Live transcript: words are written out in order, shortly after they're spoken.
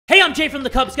Hey, I'm Jay from the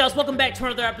Kubz. Welcome back to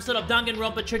another episode of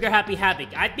Danganronpa Trigger Happy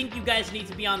Havoc. I think you guys need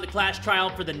to be on the class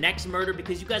trial for the next murder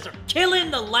because you guys are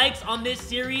killing the likes on this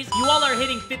series. You all are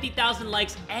hitting 50,000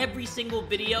 likes every single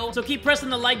video. So keep pressing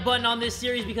the like button on this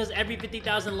series because every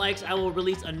 50,000 likes, I will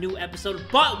release a new episode.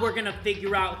 But we're gonna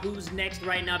figure out who's next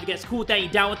right now. If you guys cool with that, you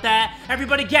down with that?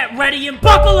 Everybody get ready and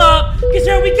buckle up because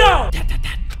here we go!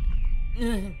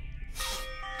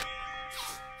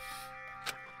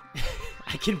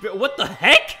 What the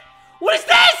heck? What is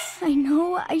this? I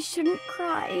know I shouldn't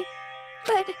cry,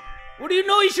 but... What do you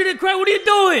know you shouldn't cry? What are you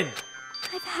doing?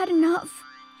 I've had enough.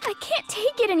 I can't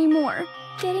take it anymore.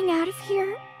 Getting out of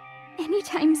here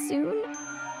anytime soon.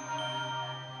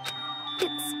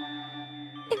 It's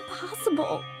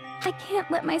impossible. I can't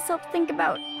let myself think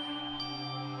about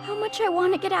how much I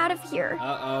want to get out of here.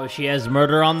 Uh-oh, she has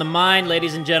murder on the mind,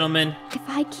 ladies and gentlemen. If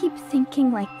I keep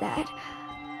thinking like that,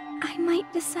 I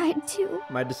might decide to.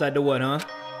 Might decide to what, huh?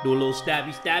 Do a little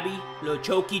stabby, a little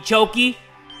chokey.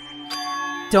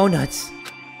 Donuts.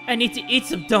 I need to eat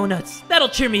some donuts. That'll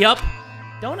cheer me up.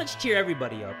 Donuts cheer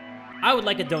everybody up. I would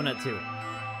like a donut too.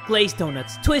 Glazed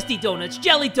donuts, twisty donuts,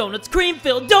 jelly donuts,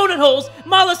 cream-filled, donut holes,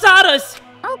 malasadas.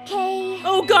 Okay.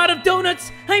 Oh God of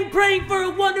donuts, I'm praying for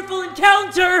a wonderful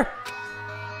encounter.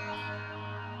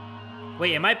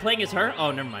 Wait, am I playing as her? Oh,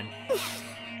 never mind.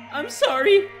 I'm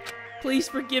sorry. Please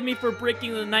forgive me for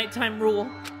breaking the nighttime rule.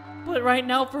 But right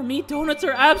now, for me, donuts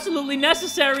are absolutely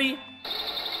necessary.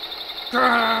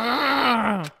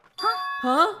 Huh?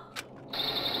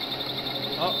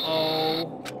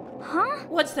 Uh-oh. Huh?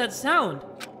 What's that sound?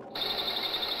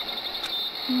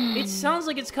 It sounds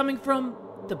like it's coming from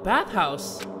the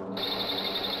bathhouse.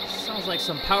 Sounds like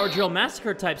some Power Drill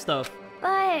Massacre type stuff.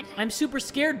 But... I'm super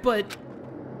scared, but...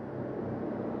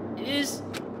 Is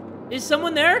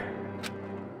someone there?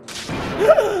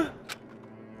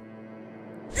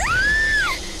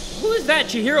 Who is that?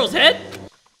 Chihiro's head?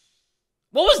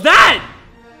 What was that?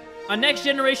 A next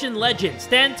generation legend.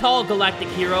 Stand tall, galactic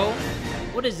hero.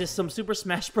 What is this? Some Super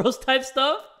Smash Bros. Type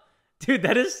stuff? Dude,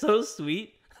 that is so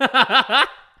sweet.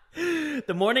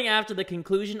 The morning after the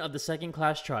conclusion of the second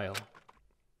class trial.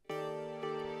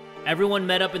 Everyone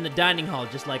met up in the dining hall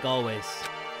just like always.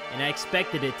 And I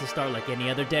expected it to start like any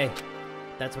other day.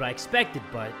 That's what I expected,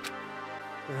 but...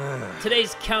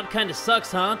 Today's count kinda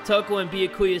sucks, huh? Toko and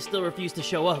Byakuya still refuse to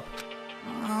show up.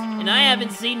 And I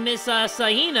haven't seen Miss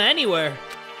Sahina anywhere.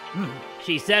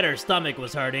 She said her stomach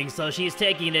was hurting, so she's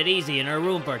taking it easy in her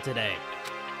room for today.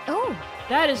 Oh.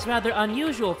 That is rather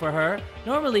unusual for her.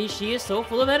 Normally, she is so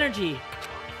full of energy.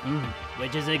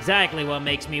 Which is exactly what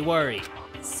makes me worry.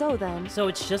 So then... So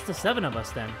it's just the 7 of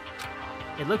us then.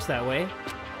 It looks that way.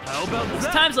 How about that? It's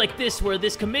times like this where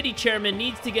this committee chairman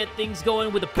needs to get things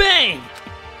going with a bang!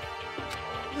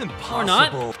 Impossible. Or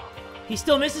not. He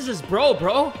still misses his bro.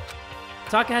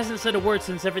 Taka hasn't said a word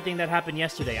since everything that happened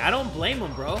yesterday. I don't blame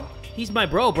him, bro. He's my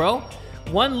bro.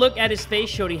 One look at his face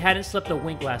showed he hadn't slept a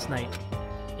wink last night.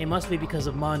 It must be because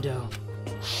of Mondo.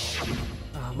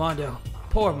 Oh, Mondo.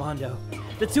 Poor Mondo.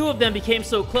 The two of them became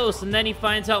so close, and then he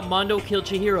finds out Mondo killed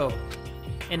Chihiro.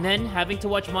 And then having to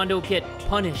watch Mondo get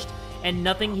punished, and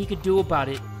nothing he could do about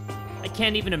it. I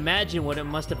can't even imagine what it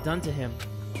must have done to him.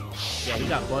 Yeah, he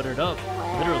got buttered up,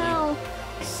 literally.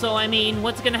 So, I mean,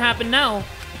 what's gonna happen now?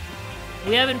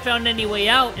 We haven't found any way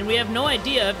out, and we have no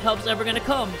idea if help's ever gonna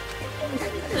come.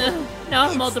 Now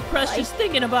I'm all depressed just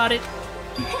thinking about it.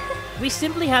 We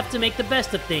simply have to make the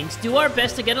best of things, do our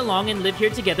best to get along, and live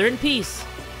here together in peace.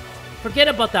 Forget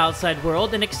about the outside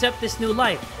world and accept this new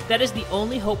life. That is the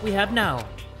only hope we have now.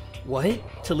 What?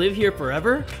 To live here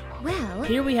forever? Well...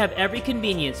 Here we have every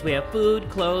convenience. We have food,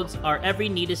 clothes, our every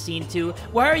need is seen to.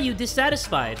 Why are you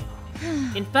dissatisfied?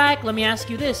 In fact, let me ask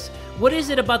you this. What is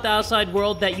it about the outside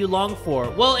world that you long for?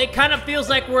 Well, it kind of feels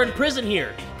like we're in prison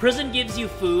here. Prison gives you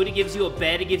food, it gives you a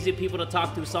bed, it gives you people to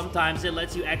talk to sometimes, it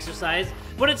lets you exercise,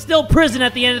 but it's still prison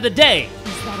at the end of the day.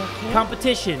 Is that okay?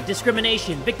 Competition,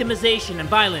 discrimination, victimization, and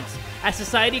violence. As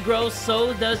society grows,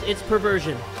 so does its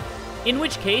perversion. In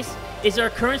which case, is our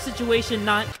current situation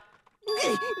not...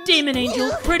 Demon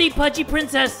Angel, pretty pudgy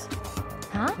princess.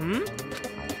 Huh?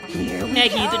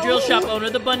 Maggie, the drill shop owner,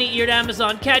 the bunny-eared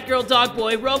Amazon, Catgirl Dog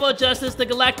Boy, Robo Justice, the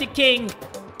Galactic King,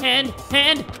 and...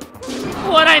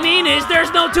 What I mean is,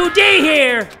 there's no 2D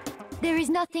here! There is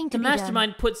nothing to The be done.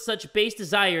 mastermind puts such base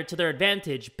desire to their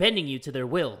advantage, bending you to their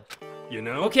will. You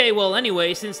know? Okay, well,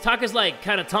 anyway, since Taka's like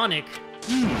catatonic,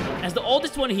 as the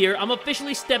oldest one here, I'm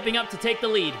officially stepping up to take the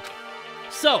lead.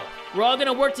 So, we're all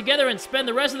gonna work together and spend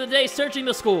the rest of the day searching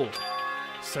the school.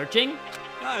 Searching?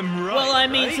 I'm right, Well, I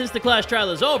mean, right? since the class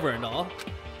trial is over and all,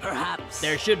 Perhaps.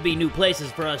 there should be new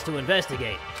places for us to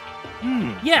investigate.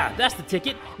 Yeah, that's the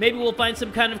ticket. Maybe we'll find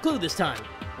some kind of clue this time.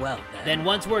 Well, Then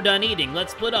once we're done eating,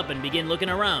 let's split up and begin looking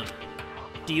around.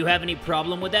 Do you have any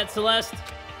problem with that, Celeste?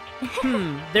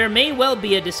 There may well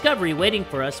be a discovery waiting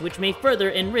for us which may further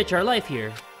enrich our life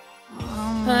here.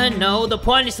 No, the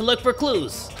point is to look for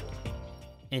clues.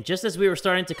 And just as we were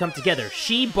starting to come together,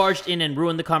 she barged in and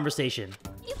ruined the conversation.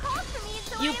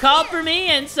 You called for me,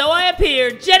 and so I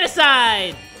appeared!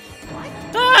 Genocide!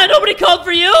 Ah, nobody called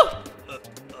for you?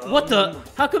 What the?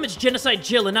 How come it's Genocide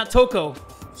Jill and not Toko?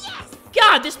 Yes!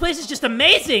 God, this place is just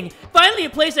amazing! Finally a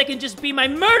place I can just be my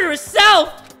murderous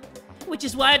self! Which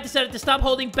is why I've decided to stop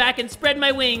holding back and spread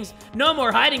my wings. No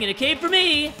more hiding in a cave for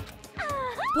me!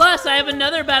 Plus, I have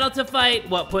another battle to fight.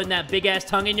 What, putting that big-ass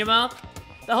tongue in your mouth?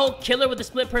 The whole killer with the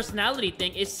split personality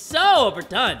thing is so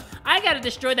overdone. I gotta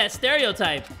destroy that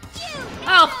stereotype.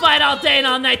 I'll fight all day and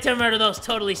all night to murder those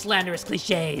totally slanderous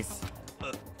cliches.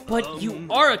 But you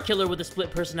are a killer with a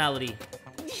split personality.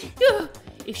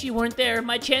 If she weren't there,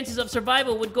 my chances of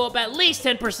survival would go up at least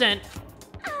 10%.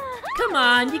 Come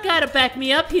on, you gotta back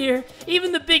me up here.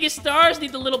 Even the biggest stars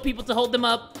need the little people to hold them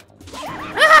up.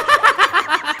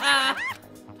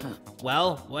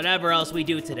 Well, whatever else we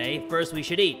do today, first we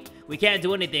should eat. We can't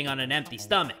do anything on an empty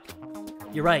stomach.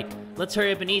 You're right. Let's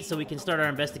hurry up and eat so we can start our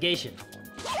investigation.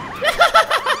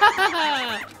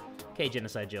 Okay,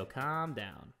 Genocide Jill, calm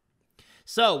down.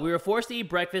 So, we were forced to eat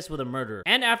breakfast with a murderer,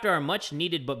 and after our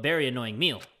much-needed but very annoying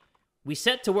meal, we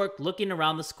set to work looking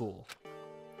around the school.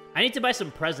 I need to buy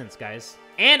some presents, guys.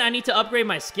 And I need to upgrade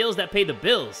my skills that pay the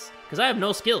bills, because I have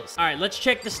no skills. All right, let's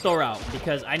check the store out,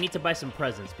 because I need to buy some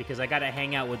presents, because I gotta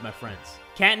hang out with my friends.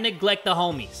 Can't neglect the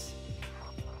homies.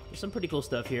 There's some pretty cool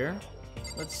stuff here.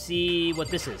 Let's see what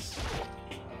this is.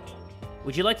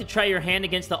 Would you like to try your hand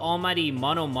against the almighty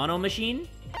Mono machine?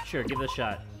 Sure, give it a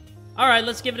shot. All right,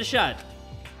 let's give it a shot.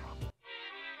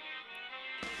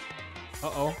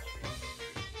 Uh-oh.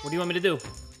 What do you want me to do?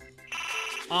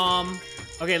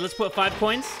 Okay, let's put 5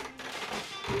 coins.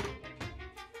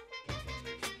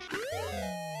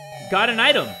 Got an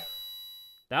item.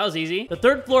 That was easy. The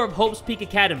 3rd floor of Hope's Peak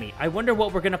Academy. I wonder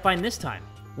what we're gonna find this time.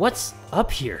 What's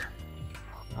up here?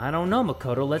 I don't know,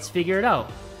 Makoto. Let's figure it out.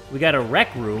 We got a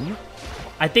rec room.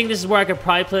 I think this is where I could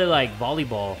probably play, like,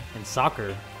 volleyball and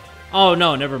soccer. Oh,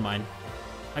 no, never mind.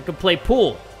 I could play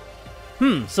pool.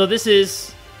 So this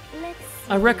is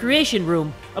a recreation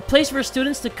room. A place for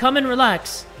students to come and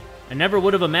relax. I never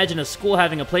would have imagined a school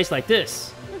having a place like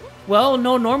this. Well,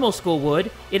 no normal school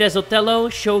would. It has Othello,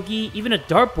 shogi, even a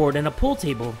dartboard and a pool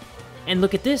table. And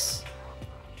look at this.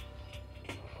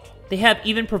 They have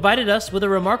even provided us with a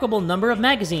remarkable number of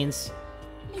magazines.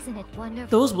 Isn't it wonderful?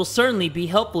 Those will certainly be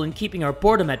helpful in keeping our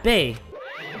boredom at bay.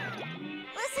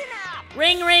 Listen up!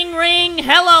 Ring, ring, ring!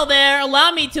 Hello there!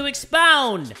 Allow me to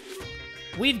expound!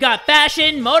 We've got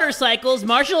fashion, motorcycles,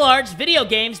 martial arts, video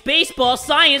games, baseball,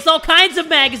 science, all kinds of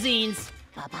magazines!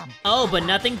 Oh, but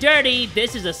nothing dirty.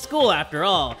 This is a school after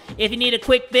all. If you need a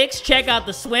quick fix, check out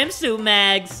the swimsuit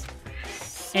mags.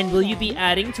 And will you be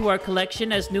adding to our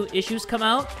collection as new issues come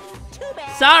out?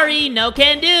 Sorry, no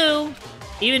can do.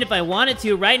 Even if I wanted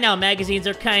to, right now magazines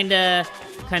are kinda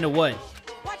what?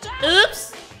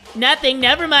 Oops! Nothing,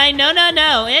 never mind,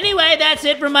 no. Anyway, that's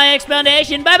it for my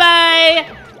explanation,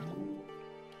 bye-bye!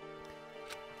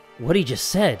 What he just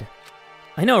said.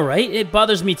 I know, right? It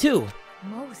bothers me too.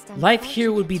 Life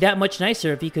here would be that much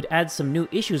nicer if he could add some new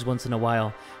issues once in a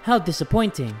while. How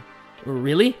disappointing.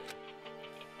 Really?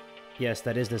 Yes,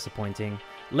 that is disappointing.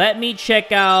 Let me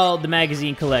check out the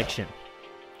magazine collection.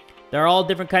 There are all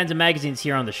different kinds of magazines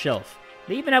here on the shelf.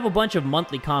 They even have a bunch of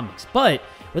monthly comics, but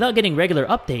without getting regular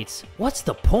updates, what's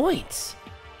the point?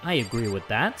 I agree with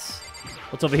that.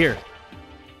 What's over here?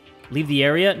 Leave the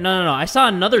area? No. I saw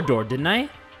another door, didn't I?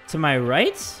 To my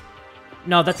right?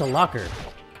 No, that's a locker.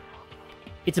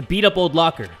 It's a beat-up old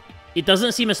locker. It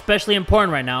doesn't seem especially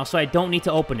important right now, so I don't need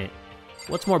to open it.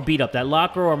 What's more beat up, that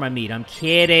locker or my meat? I'm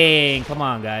kidding. Come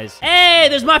on, guys. Hey,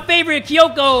 there's my favorite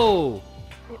Kyoko!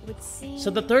 It would seem...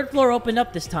 So the 3rd floor opened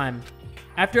up this time.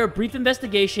 After a brief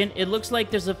investigation, it looks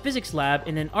like there's a physics lab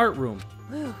in an art room.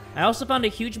 I also found a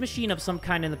huge machine of some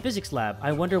kind in the physics lab.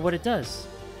 I wonder what it does.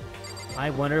 I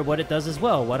wonder what it does as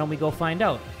well. Why don't we go find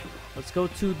out? Let's go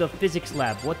to the physics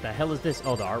lab. What the hell is this?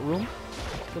 Oh, the art room?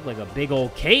 Looks like a big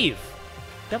old cave.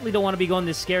 Definitely don't want to be going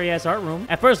this scary-ass art room.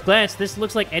 At first glance, this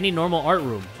looks like any normal art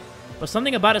room. But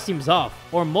something about it seems off.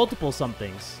 Or multiple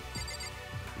somethings.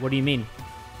 What do you mean?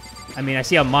 I mean, I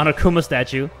see a Monokuma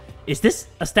statue. Is this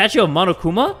a statue of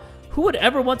Monokuma? Who would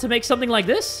ever want to make something like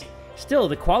this? Still,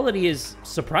 the quality is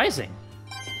surprising.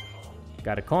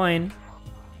 Got a coin.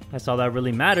 That's all that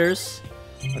really matters.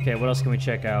 Okay, what else can we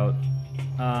check out?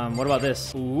 What about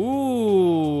this?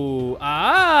 Ooh.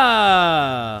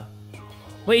 Ah.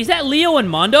 Wait, is that Leo and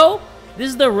Mondo? This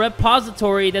is the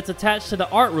repository that's attached to the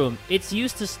art room. It's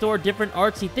used to store different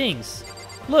artsy things.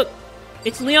 Look,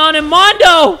 it's Leon and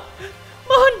Mondo!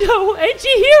 Mondo and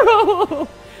Chihiro!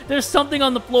 There's something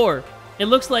on the floor. It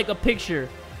looks like a picture.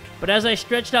 But as I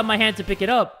stretched out my hand to pick it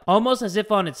up, almost as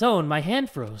if on its own, my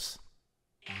hand froze.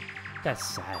 That's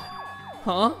sad.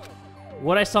 Huh?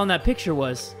 What I saw in that picture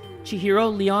was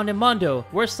Chihiro, Leon, and Mondo.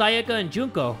 Where's Sayaka and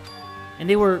Junko? And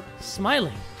they were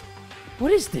smiling.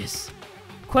 What is this?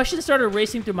 Questions started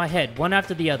racing through my head, one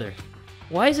after the other.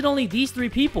 Why is it only these three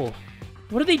people?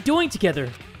 What are they doing together?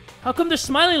 How come they're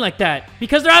smiling like that?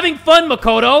 Because they're having fun,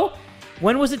 Makoto!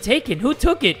 When was it taken? Who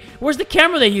took it? Where's the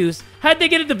camera they used? How'd they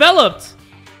get it developed?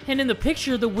 And in the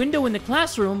picture, the window in the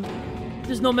classroom,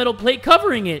 there's no metal plate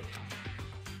covering it.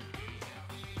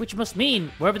 Which must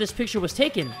mean, wherever this picture was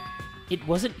taken, it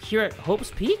wasn't here at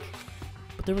Hope's Peak?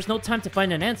 But there was no time to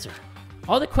find an answer.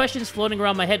 All the questions floating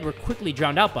around my head were quickly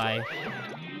drowned out by...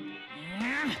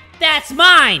 That's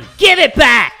mine! Give it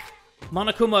back!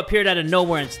 Monokuma appeared out of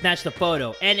nowhere and snatched the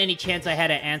photo, and any chance I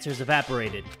had at answers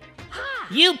evaporated.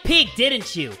 You peeked,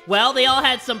 didn't you? Well, they all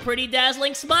had some pretty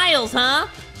dazzling smiles, huh?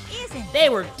 They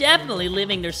were definitely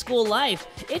living their school life.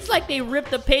 It's like they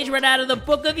ripped the page right out of the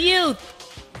Book of Youth.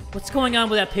 What's going on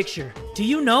with that picture? Do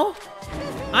you know?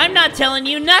 I'm not telling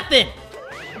you nothing!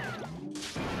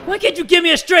 Why can't you give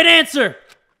me a straight answer?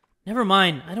 Never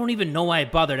mind, I don't even know why I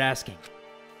bothered asking.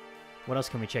 What else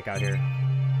can we check out here?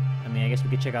 I mean, I guess we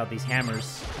could check out these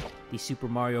hammers. These Super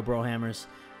Mario Bros. Hammers.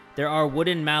 There are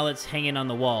wooden mallets hanging on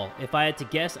the wall. If I had to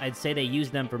guess, I'd say they use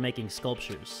them for making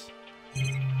sculptures.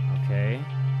 Okay.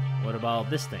 What about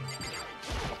this thing?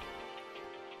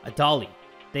 A dolly.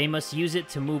 They must use it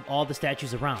to move all the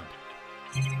statues around.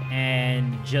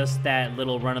 And just that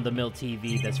little run-of-the-mill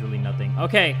TV that's really nothing.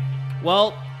 Okay,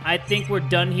 well, I think we're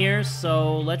done here,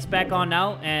 so let's back on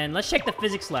now, and let's check the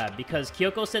physics lab, because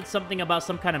Kyoko said something about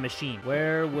some kind of machine.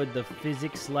 Where would the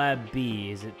physics lab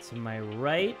be? Is it to my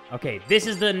right? Okay, this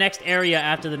is the next area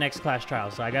after the next class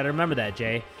trial, so I gotta remember that,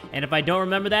 Jay. And if I don't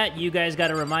remember that, you guys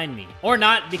gotta remind me. Or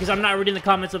not, because I'm not reading the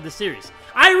comments of the series.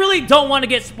 I really don't want to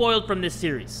get spoiled from this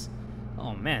series.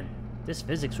 Oh man, this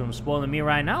physics room's spoiling me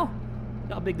right now.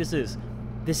 Look how big this is.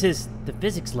 This is the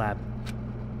physics lab.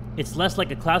 It's less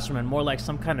like a classroom and more like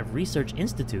some kind of research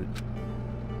institute.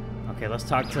 Okay, let's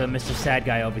talk to Mr. Sad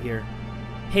Guy over here.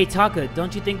 Hey, Taka,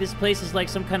 don't you think this place is like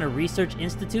some kind of research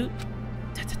institute?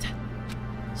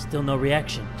 Still no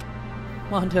reaction.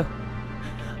 Mondo,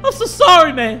 I'm so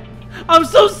sorry, man. I'm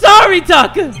so sorry,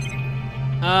 Taka.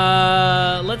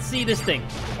 Let's see this thing.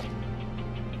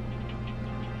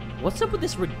 What's up with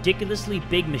this ridiculously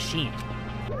big machine?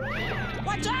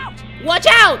 Watch out! Watch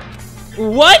out!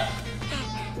 What?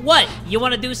 What? You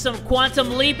want to do some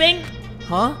quantum leaping?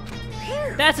 Huh?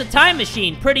 That's a time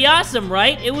machine. Pretty awesome,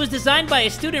 right? It was designed by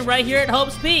a student right here at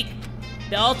Hope's Peak.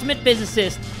 The ultimate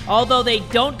physicist. Although they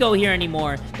don't go here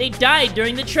anymore. They died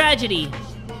during the tragedy.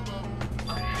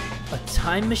 A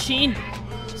time machine?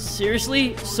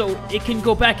 Seriously? So it can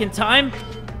go back in time?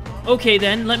 Okay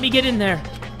then, let me get in there.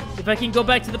 If I can go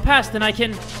back to the past, then I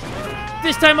can...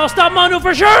 This time I'll stop Mondo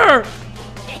for sure!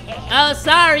 Oh,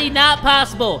 sorry, not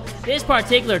possible. This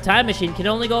particular time machine can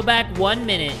only go back 1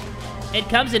 minute. It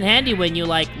comes in handy when you,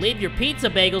 like, leave your pizza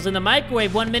bagels in the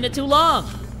microwave 1 minute too long.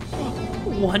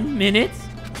 1 minute?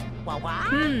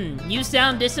 You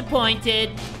sound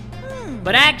disappointed.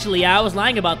 But actually, I was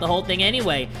lying about the whole thing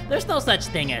anyway. There's no such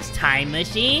thing as time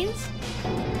machines.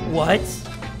 What?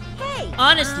 Hey,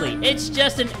 honestly, it's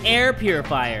just an air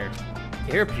purifier.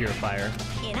 Air purifier?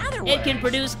 In other words, it can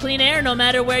produce clean air no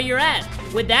matter where you're at.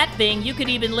 With that thing, you could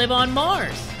even live on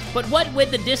Mars. But what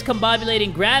with the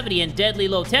discombobulating gravity and deadly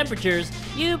low temperatures,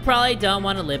 you probably don't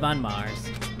want to live on Mars.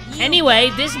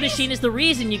 Anyway, this machine is the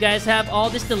reason you guys have all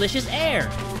this delicious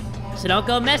air. So don't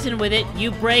go messing with it.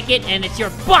 You break it and it's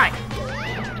your butt!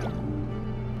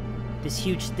 This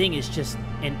huge thing is just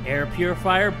an air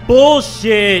purifier?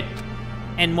 Bullshit!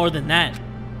 And more than that,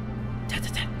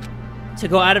 to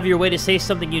go out of your way to say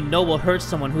something you know will hurt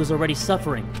someone who's already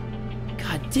suffering.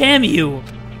 God damn you!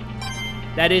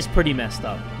 That is pretty messed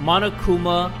up.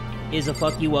 Monokuma is a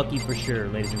fucky-wucky for sure,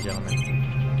 ladies and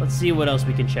gentlemen. Let's see what else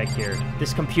we can check here.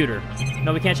 This computer.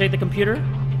 No, we can't check the computer?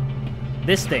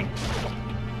 This thing.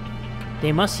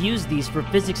 They must use these for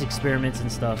physics experiments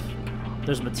and stuff.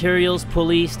 There's materials,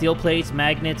 pulleys, steel plates,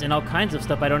 magnets, and all kinds of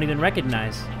stuff I don't even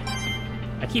recognize.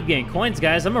 I keep getting coins,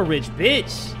 guys. I'm a rich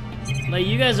bitch. Like,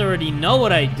 you guys already know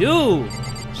what I do.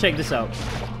 Check this out.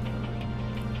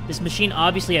 This machine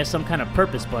obviously has some kind of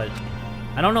purpose, but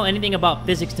I don't know anything about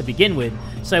physics to begin with,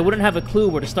 so I wouldn't have a clue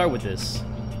where to start with this.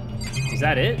 Is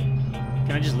that it?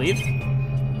 Can I just leave?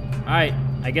 Alright,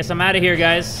 I guess I'm out of here,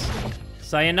 guys.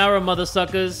 Sayonara, mother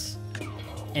suckers.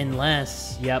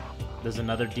 Unless, yep, there's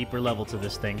another deeper level to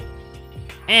this thing.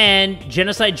 And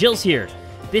Genocide Jill's here.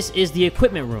 This is the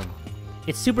equipment room.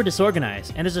 It's super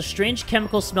disorganized, and there's a strange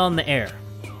chemical smell in the air.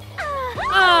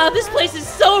 This place is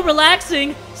so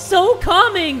relaxing, so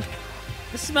calming.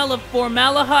 The smell of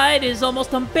formaldehyde is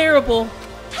almost unbearable.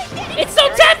 It's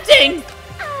so tempting!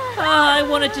 I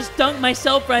want to just dunk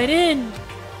myself right in.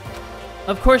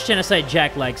 Of course Genocide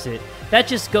Jack likes it. That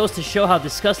just goes to show how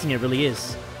disgusting it really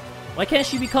is. Why can't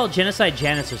she be called Genocide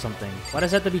Janice or something? Why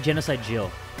does it have to be Genocide Jill?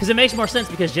 Because it makes more sense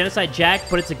because Genocide Jack,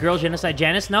 but it's a girl Genocide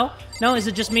Janice? No? No? Is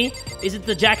it just me? Is it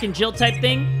the Jack and Jill type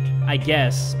thing? I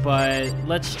guess, but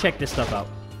let's check this stuff out.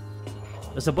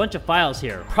 There's a bunch of files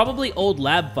here. Probably old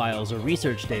lab files or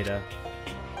research data.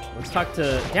 Let's talk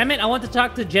to... Damn it, I want to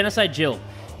talk to Genocide Jill.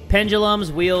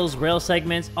 Pendulums, wheels, rail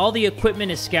segments, all the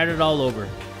equipment is scattered all over.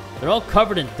 They're all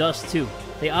covered in dust, too.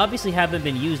 They obviously haven't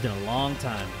been used in a long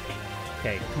time.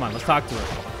 Okay, come on, let's talk to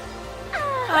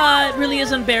her. It really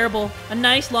is unbearable. A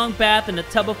nice long bath and a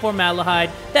tub of formaldehyde.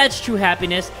 That's true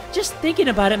happiness. Just thinking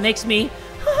about it makes me...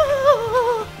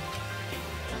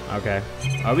 Okay.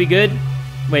 Are we good?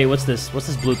 Wait, what's this? What's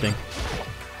this blue thing?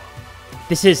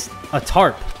 This is a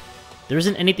tarp. There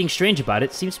isn't anything strange about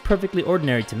it. Seems perfectly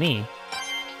ordinary to me.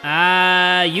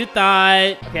 You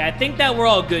thought... Okay, I think that we're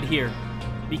all good here.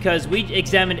 Because we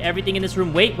examined everything in this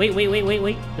room. Wait.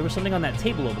 There was something on that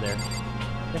table over there.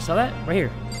 You saw that? Right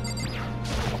here.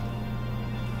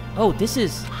 Oh, this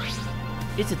is...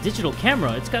 It's a digital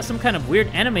camera. It's got some kind of weird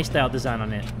anime-style design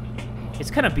on it.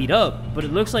 It's kind of beat up, but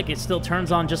it looks like it still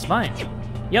turns on just fine.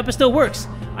 Yep, it still works.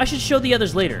 I should show the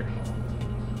others later.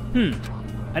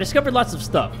 I discovered lots of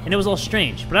stuff, and it was all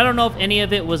strange, but I don't know if any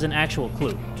of it was an actual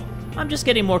clue. I'm just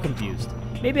getting more confused.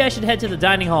 Maybe I should head to the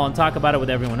dining hall and talk about it with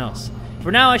everyone else.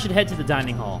 For now, I should head to the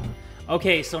dining hall.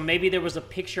 Okay, so maybe there was a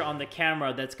picture on the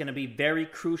camera that's going to be very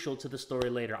crucial to the story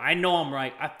later. I know I'm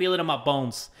right. I feel it in my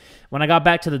bones. When I got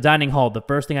back to the dining hall, the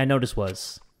first thing I noticed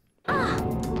was...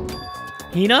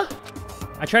 Hina?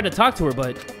 I tried to talk to her,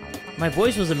 but my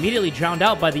voice was immediately drowned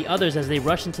out by the others as they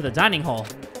rushed into the dining hall.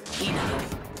 Hina.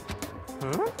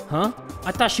 Huh?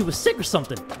 I thought she was sick or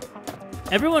something.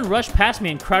 Everyone rushed past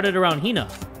me and crowded around Hina.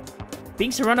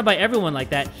 Being surrounded by everyone like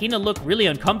that, Hina looked really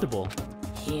uncomfortable.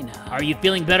 Hina. Are you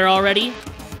feeling better already?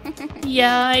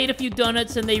 Yeah, I ate a few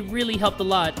donuts and they really helped a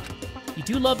lot. You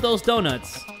do love those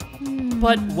donuts.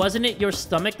 But wasn't it your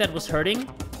stomach that was hurting?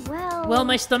 Well,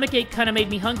 my stomach ache kind of made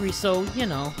me hungry, so, you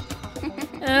know.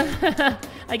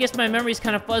 I guess my memory's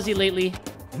kind of fuzzy lately.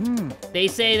 They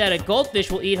say that a goldfish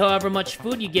will eat however much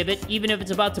food you give it, even if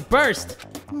it's about to burst.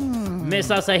 Miss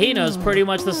Asahina's pretty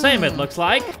much the same, it looks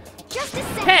like. Just a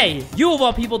sec. Hey, you of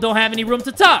all people don't have any room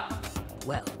to talk.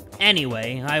 Well,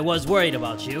 Anyway, I was worried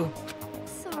about you.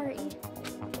 Sorry.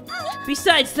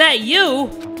 Besides that, you...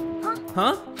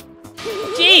 Huh?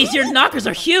 Jeez, your knockers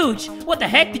are huge. What the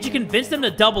heck? Did you convince them to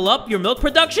double up your milk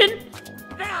production?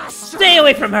 Stay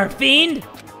away from her, fiend!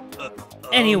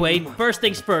 Anyway, first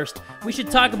things first. We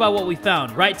should talk about what we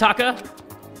found, right, Taka?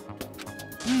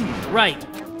 Right.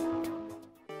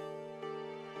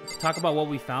 Talk about what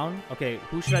we found? Okay,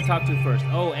 who should I talk to first?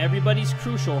 Oh, everybody's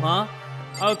crucial, huh?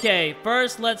 Okay,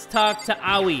 first let's talk to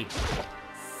Aoi.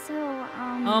 So,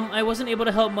 I wasn't able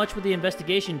to help much with the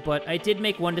investigation, but I did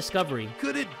make one discovery.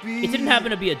 Could it be? It didn't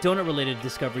happen to be a donut-related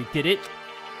discovery, did it?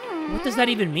 What does that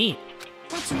even mean?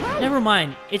 that's right. Never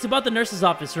mind. It's about the nurse's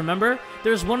office, remember?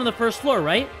 There's one on the first floor,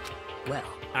 right? well,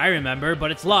 I remember,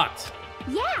 but it's locked.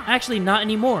 Yeah. Actually, not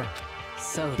anymore.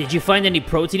 so Did you find any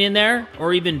protein in there?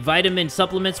 Or even vitamin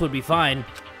supplements would be fine.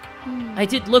 I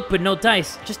did look, but no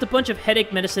dice. Just a bunch of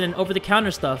headache medicine and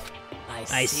over-the-counter stuff.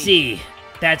 I see.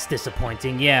 That's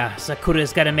disappointing, yeah.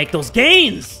 Sakura's gotta make those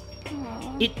gains!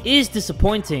 It is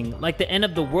disappointing, like the end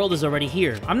of the world is already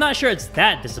here. I'm not sure it's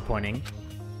that disappointing.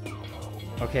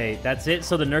 Okay, that's it.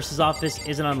 So the nurse's office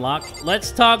isn't unlocked. Let's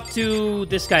talk to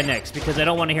this guy next, because I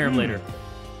don't want to hear him later.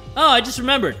 Oh, I just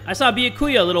remembered. I saw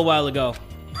Byakuya a little while ago.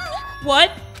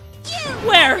 What?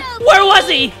 Where? Where was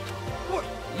he?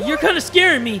 You're kind of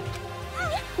scaring me.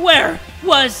 Where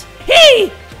was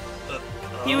he?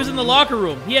 He was in the locker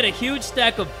room. He had a huge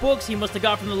stack of books he must have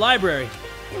got from the library.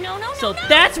 No. So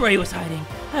that's where he was hiding.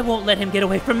 I won't let him get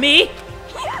away from me.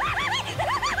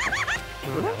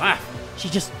 Wow, she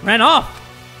just ran off.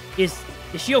 Is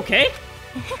she okay?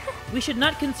 We should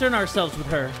not concern ourselves with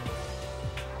her.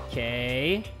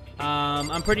 Okay.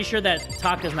 I'm pretty sure that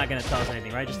Taka's not gonna tell us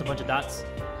anything, right? Just a bunch of dots.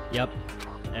 Yep.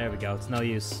 There we go. It's no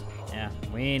use. Yeah,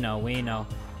 we know.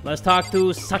 Let's talk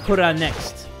to Sakura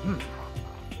next.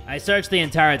 I searched the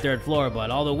entire 3rd floor,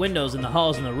 but all the windows in the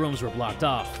halls and the rooms were blocked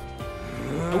off.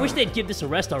 I wish they'd give this a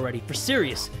rest already, for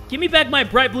serious. Give me back my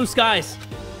bright blue skies.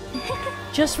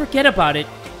 Just forget about it.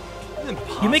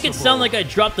 Impossible. You make it sound like I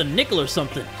dropped a nickel or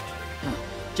something.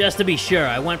 Just to be sure,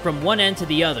 I went from one end to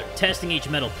the other, testing each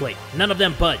metal plate. None of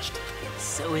them budged.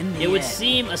 So in the It would end,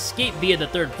 seem escape via the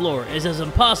 3rd floor is as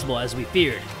impossible as we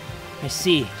feared. I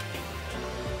see.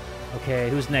 Okay,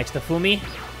 who's next? Afumi?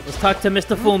 Let's talk to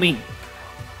Mr. Fumi.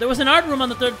 There was an art room on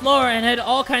the 3rd floor and had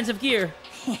all kinds of gear.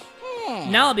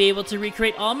 Now I'll be able to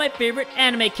recreate all my favorite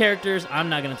anime characters. I'm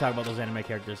not going to talk about those anime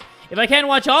characters. If I can't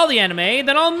watch all the anime,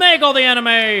 then I'll make all the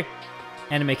anime!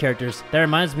 Anime characters. That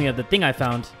reminds me of the thing I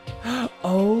found.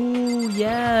 Oh,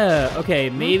 yeah. Okay,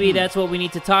 maybe that's what we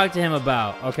need to talk to him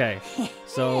about. Okay,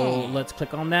 so let's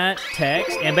click on that,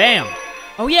 text, and bam!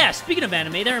 Oh yeah, speaking of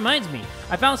anime, that reminds me.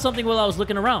 I found something while I was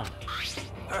looking around.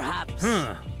 perhaps.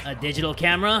 A digital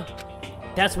camera?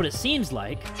 That's what it seems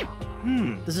like.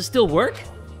 Does it still work?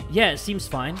 Yeah, it seems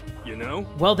fine. You know?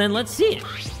 Well then, let's see it.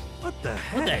 What the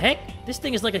heck? What the heck? This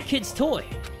thing is like a kid's toy.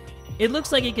 It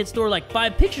looks like it could store like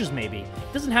 5 pictures maybe.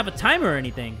 It doesn't have a timer or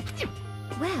anything.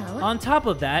 Well, On top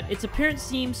of that, its appearance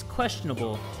seems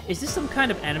questionable. Is this some kind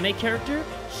of anime character?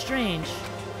 Strange.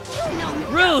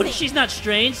 Rude! She's not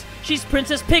strange. She's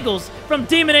Princess Piggles from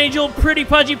Demon Angel Pretty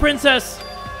Pudgy Princess.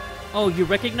 Oh, you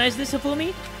recognize this, Hifumi?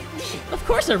 Of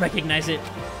course I recognize it.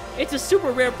 It's a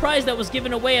super rare prize that was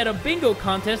given away at a bingo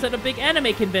contest at a big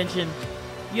anime convention.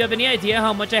 You have any idea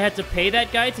how much I had to pay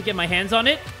that guy to get my hands on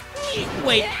it?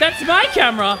 Wait, that's my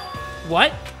camera!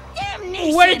 What?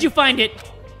 Damnation! Where did you find it?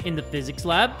 In the physics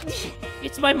lab?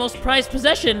 It's my most prized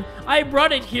possession. I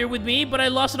brought it here with me, but I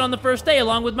lost it on the first day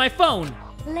along with my phone.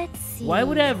 let's see. Why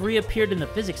would it have reappeared in the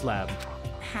physics lab?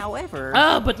 However,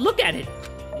 But look at it.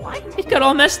 what? It got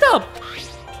all messed up.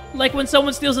 Like when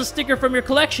someone steals a sticker from your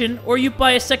collection or you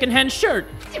buy a secondhand shirt.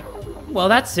 Well,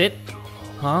 that's it.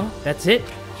 Huh? That's it?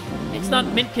 It's not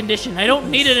mint condition. I don't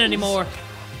need it anymore.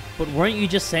 But weren't you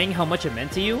just saying how much it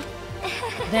meant to you?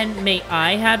 Then may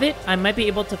I have it? I might be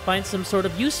able to find some sort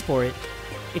of use for it.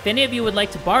 If any of you would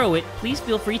like to borrow it, please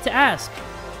feel free to ask.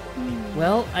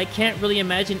 Well, I can't really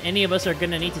imagine any of us are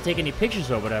gonna need to take any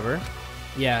pictures or whatever.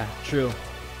 Yeah, true.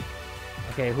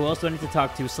 Okay, who else do I need to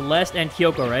talk to? Celeste and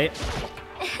Kyoko, right?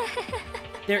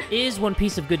 There is one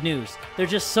piece of good news. There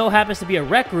just so happens to be a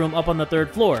rec room up on the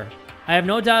 3rd floor. I have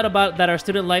no doubt about that our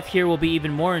student life here will be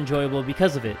even more enjoyable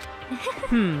because of it.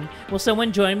 Will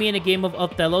someone join me in a game of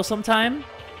Othello sometime?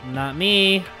 Not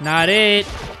me. Not it.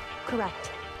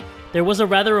 Correct. There was a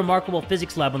rather remarkable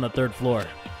physics lab on the 3rd floor.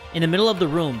 In the middle of the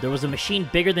room, there was a machine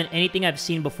bigger than anything I've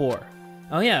seen before.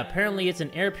 Oh yeah, apparently it's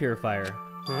an air purifier.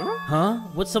 Huh?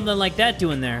 What's something like that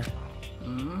doing there?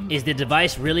 Is the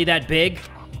device really that big?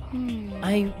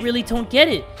 I really don't get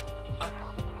it.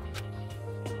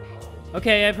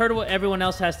 Okay, I've heard what everyone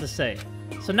else has to say.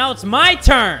 So now it's my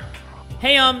turn!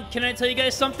 Hey, can I tell you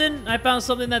guys something? I found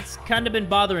something that's kind of been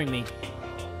bothering me.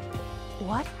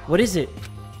 What? What is it?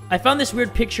 I found this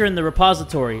weird picture in the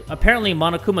repository. Apparently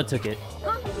Monokuma took it.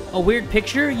 A weird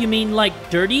picture? You mean like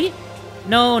dirty?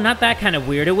 No, not that kind of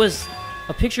weird. It was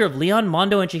a picture of Leon,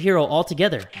 Mondo, and Chihiro all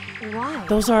together. Why?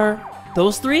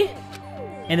 Those 3?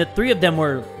 And the 3 of them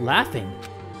were laughing.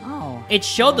 Oh, It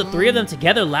showed the 3 of them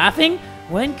together laughing?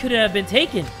 When could it have been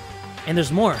taken? And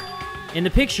there's more. In the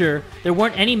picture, there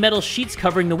weren't any metal sheets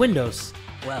covering the windows.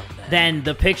 well then. Then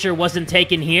the picture wasn't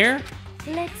taken here?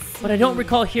 Let's see. But I don't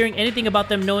recall hearing anything about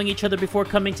them knowing each other before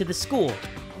coming to the school.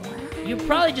 You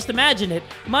probably just imagined it.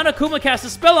 Monokuma cast a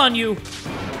spell on you.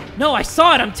 No, I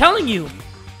saw it, I'm telling you.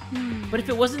 But if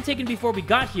it wasn't taken before we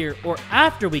got here, or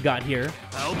after we got here,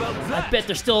 How about I that? bet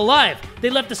they're still alive. They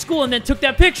left the school and then took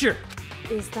that picture.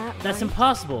 Is that That's right?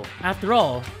 impossible. After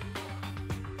all,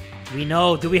 we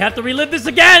know. Do we have to relive this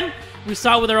again? We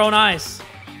saw it with our own eyes.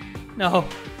 No,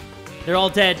 they're all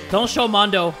dead. Don't show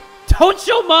Mondo. Don't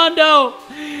show Mondo!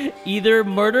 Either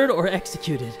murdered or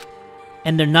executed.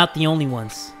 And they're not the only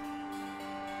ones.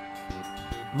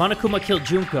 Monokuma killed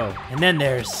Junko, and then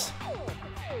there's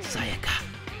Sayaka.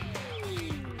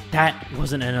 That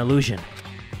wasn't an illusion.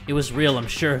 It was real, I'm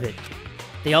sure of it.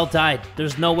 They all died.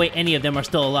 There's no way any of them are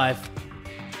still alive.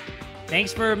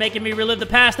 Thanks for making me relive the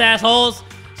past, assholes!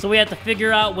 So we had to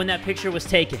figure out when that picture was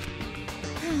taken.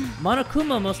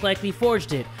 Monokuma most likely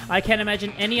forged it. I can't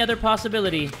imagine any other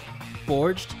possibility.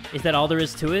 Forged? Is that all there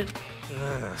is to it?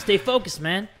 Stay focused,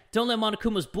 man. Don't let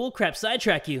Monokuma's bullcrap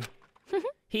sidetrack you.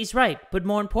 He's right, but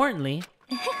more importantly,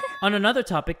 on another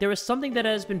topic, there is something that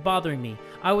has been bothering me.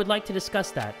 I would like to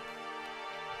discuss that.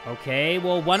 Okay,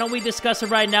 well, why don't we discuss it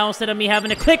right now instead of me having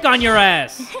to click on your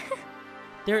ass?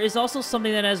 There is also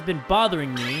something that has been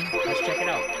bothering me. Let's check it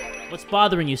out. What's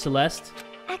bothering you, Celeste?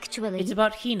 Actually... It's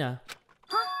about Hina.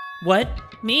 Huh? What?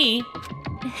 Me?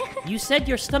 You said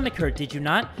your stomach hurt, did you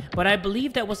not? But I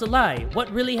believe that was a lie. What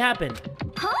really happened?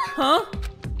 Huh? Huh?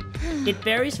 It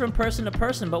varies from person to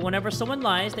person, but whenever someone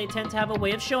lies, they tend to have a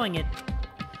way of showing it.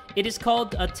 It is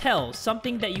called a tell,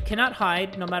 something that you cannot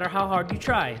hide no matter how hard you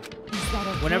try. Is that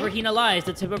okay? Whenever Hina lies,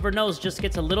 the tip of her nose just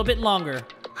gets a little bit longer.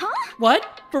 Huh?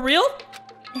 What? For real?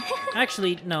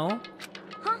 Actually, no.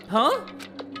 Huh?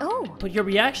 Oh. But your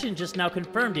reaction just now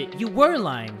confirmed it. You were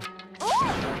lying.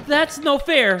 That's no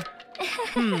fair.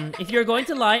 If you're going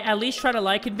to lie, at least try to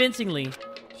lie convincingly.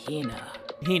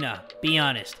 Hina, be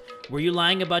honest. Were you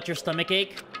lying about your stomach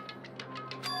ache?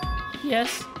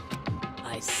 Yes.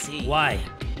 I see. Why?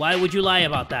 Why would you lie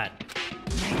about that?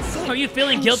 Are you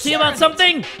feeling guilty about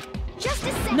something? Just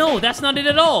a second. No, that's not it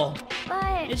at all.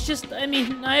 But... It's just, I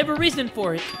mean, I have a reason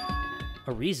for it.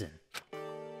 A reason?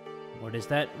 What is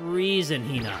that reason,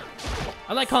 Hina?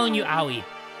 I like calling you Owie.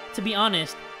 To be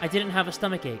honest, I didn't have a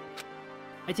stomach ache.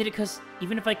 I did it because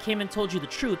even if I came and told you the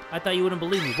truth, I thought you wouldn't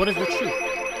believe me. What is the truth?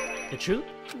 The truth?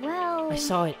 Well... I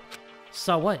saw it.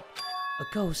 Saw what? A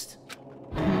ghost.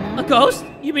 A ghost?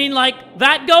 You mean like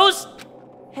that ghost?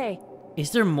 Hey.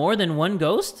 Is there more than one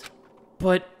ghost?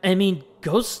 But, I mean,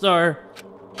 ghosts are...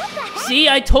 See,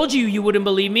 I told you you wouldn't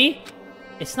believe me.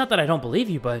 It's not that I don't believe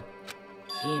you, but...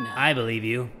 Hina. I believe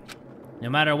you. No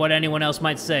matter what anyone else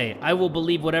might say, I will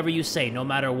believe whatever you say, no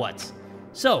matter what.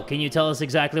 So, can you tell us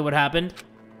exactly what happened?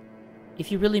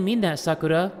 If you really mean that,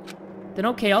 Sakura, then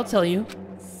okay, I'll tell you.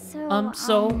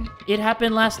 So, it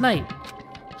happened last night.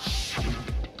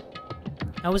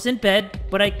 I was in bed,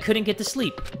 but I couldn't get to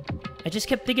sleep. I just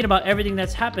kept thinking about everything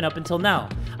that's happened up until now.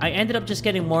 I ended up just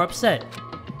getting more upset.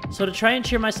 So to try and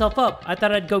cheer myself up, I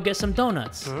thought I'd go get some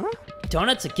donuts. Huh?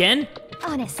 Donuts again?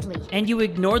 Honestly. And you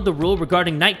ignored the rule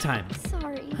regarding nighttime.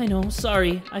 Sorry. I know,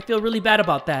 sorry. I feel really bad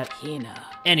about that. Hina.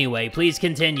 Anyway, please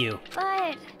continue.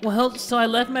 But... Well, so I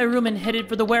left my room and headed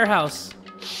for the warehouse.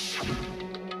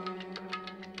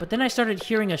 But then I started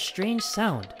hearing a strange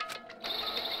sound.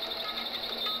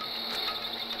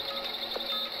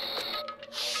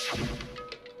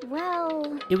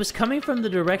 Well... It was coming from the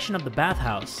direction of the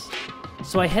bathhouse,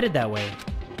 so I headed that way.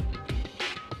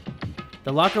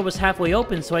 The locker was halfway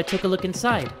open, so I took a look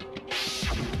inside.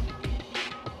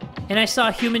 And I saw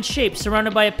a human shape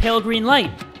surrounded by a pale green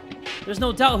light. There's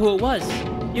no doubt who it was.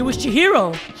 It was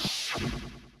Chihiro!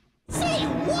 Say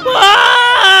what?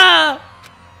 Ah!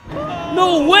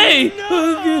 No way!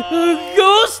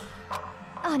 Ghost?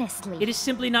 Honestly. It is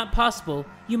simply not possible.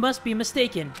 You must be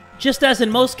mistaken. Just as in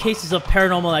most cases of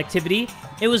paranormal activity,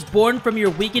 it was born from your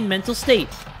weakened mental state.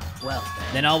 Well,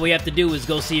 Then all we have to do is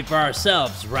go see for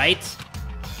ourselves, right?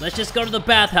 Let's just go to the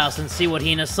bathhouse and see what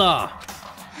Hina saw.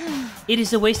 It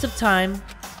is a waste of time.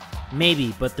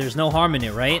 Maybe, but there's no harm in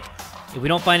it, right? If we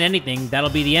don't find anything, that'll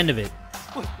be the end of it.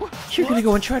 You're gonna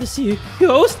go and try to see a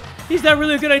ghost? Is that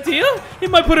really a good idea? It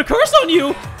might put a curse on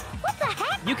you! What the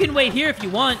heck? You can wait here if you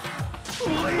want.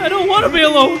 I don't want to be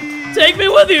alone! Take me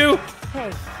with you!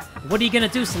 Hey. What are you gonna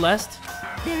do, Celeste?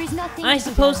 There is nothing I to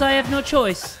suppose do. I have no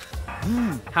choice.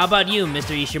 How about you,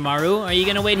 Mr. Ishimaru? Are you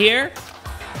gonna wait here?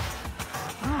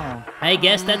 oh, I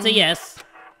guess that's a yes.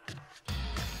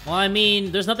 Well, I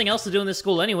mean, there's nothing else to do in this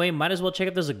school anyway. Might as well check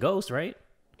if there's a ghost, right?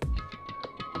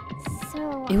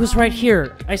 So, It was right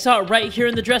here. I saw it right here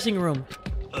in the dressing room.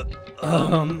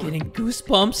 I'm getting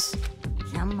goosebumps.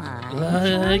 come on.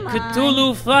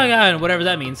 Cthulhu Flagan, whatever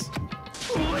that means.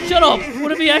 Shut up!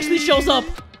 What if he actually shows up?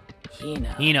 Hina.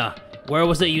 Hina, where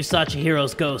was it you saw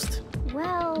Chihiro's ghost?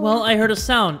 Well, I heard a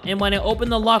sound, and when I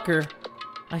opened the locker,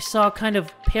 I saw a kind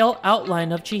of pale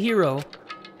outline of Chihiro.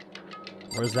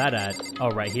 Where's that at? Oh,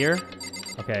 right here?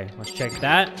 Okay, let's check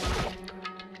that.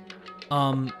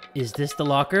 Is this the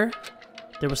locker?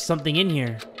 There was something in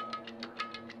here.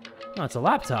 Oh, it's a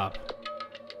laptop.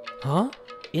 Huh?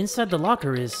 Inside the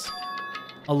locker is...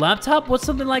 a laptop? What's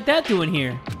something like that doing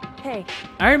here? Hey.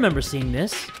 I remember seeing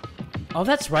this. Oh,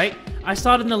 that's right. I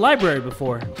saw it in the library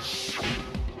before.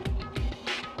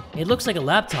 It looks like a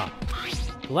laptop.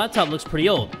 The laptop looks pretty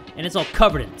old, and it's all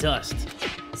covered in dust.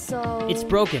 So... It's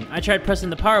broken. I tried pressing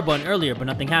the power button earlier, but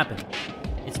nothing happened.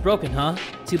 It's broken, huh?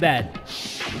 Too bad.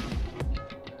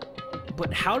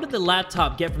 But how did the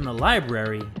laptop get from the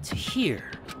library to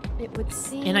here? It would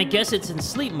seem... And I guess it's in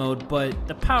sleep mode, but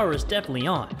the power is definitely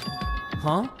on.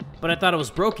 Huh? But I thought it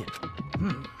was broken.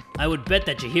 I would bet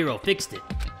that Chihiro fixed it.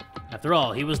 After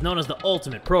all, he was known as the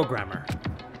ultimate programmer.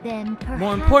 then perhaps...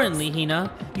 More importantly,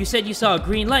 Hina, you said you saw a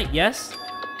green light, yes?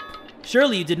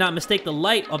 Surely you did not mistake the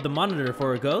light of the monitor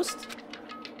for a ghost?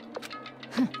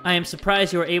 I am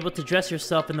surprised you were able to dress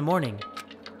yourself in the morning.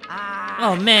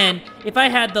 Oh man, if I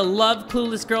had the love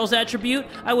clueless girls attribute,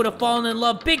 I would have fallen in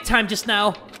love big time just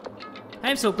now.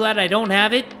 I'm so glad I don't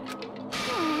have it.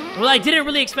 Well, I didn't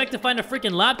really expect to find a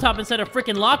freaking laptop inside a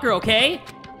freaking locker, okay?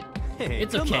 Hey,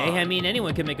 It's come okay, on. I mean,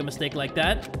 anyone can make a mistake like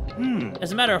that.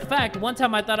 As a matter of fact, one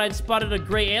time I thought I'd spotted a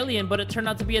gray alien, but it turned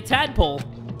out to be a tadpole.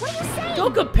 What are you saying?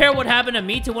 Don't compare what happened to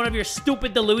me to one of your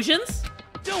stupid delusions.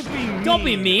 Don't be mean. Don't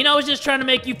be mean, I was just trying to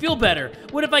make you feel better.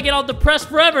 What if I get all depressed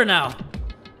forever now?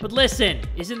 But listen,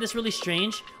 isn't this really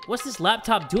strange? What's this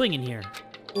laptop doing in here?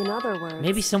 In other words...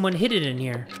 Maybe someone hid it in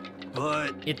here.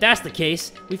 But If that's the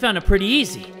case, we found it pretty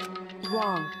easy.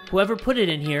 Wrong. Whoever put it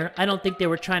in here, I don't think they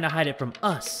were trying to hide it from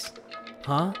us.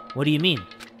 Huh? What do you mean?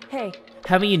 Hey,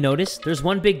 Haven't you noticed? There's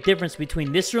one big difference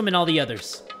between this room and all the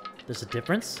others. There's a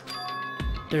difference?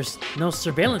 There's no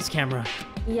surveillance camera.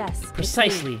 yes. it's me.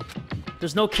 Precisely.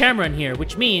 There's no camera in here,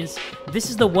 which means this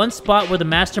is the one spot where the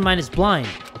mastermind is blind.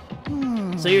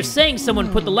 So you're saying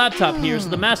someone put the laptop here so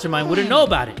the mastermind wouldn't know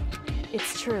about it.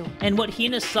 It's true. And what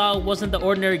Hina saw wasn't the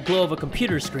ordinary glow of a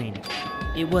computer screen.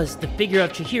 It was the figure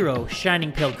of Chihiro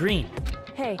shining pale green.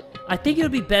 Hey, I think it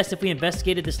would be best if we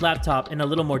investigated this laptop in a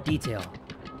little more detail.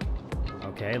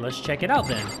 Okay, let's check it out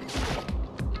then.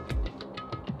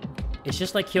 It's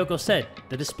just like Kyoko said,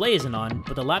 the display isn't on,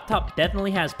 but the laptop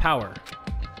definitely has power.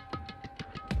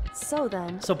 so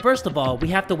then... So first of all, we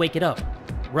have to wake it up.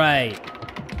 Right.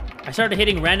 I started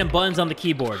hitting random buttons on the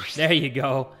keyboard. There you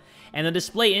go. And the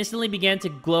display instantly began to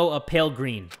glow a pale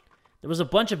green. There was a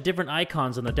bunch of different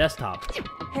icons on the desktop.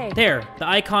 Hey, There, the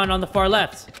icon on the far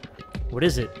left. What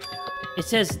is it? It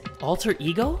says alter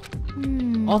ego?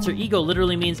 Alter ego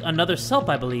literally means another self,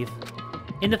 I believe.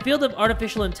 In the field of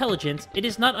artificial intelligence, it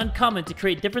is not uncommon to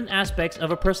create different aspects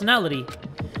of a personality.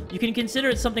 You can consider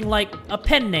it something like a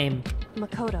pen name.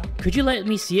 Makoto. Could you let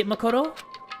me see it, Makoto?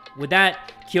 With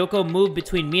that, Kyoko moved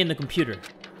between me and the computer.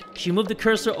 She moved the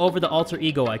cursor over the alter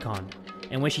ego icon,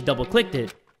 and when she double-clicked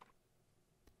it,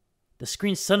 the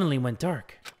screen suddenly went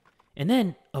dark. And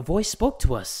then, a voice spoke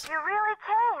to us. You really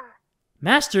came.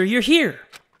 Master, you're here!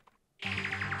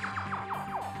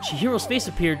 Chihiro's face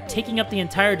appeared, taking up the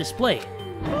entire display.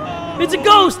 It's a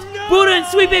ghost! Buddha and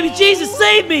sweet baby Jesus,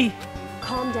 save me!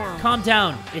 Calm down. Calm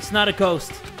down, it's not a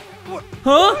ghost.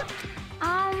 Huh?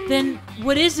 Um, Then,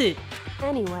 what is it?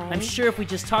 Anyway... I'm sure if we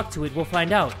just talk to it, we'll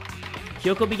find out.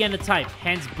 Kyoko began to type,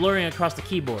 hands blurring across the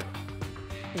keyboard.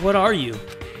 What are you?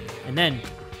 And then,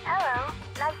 Hello.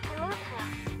 Nice to meet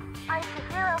you. I'm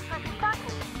Chihiro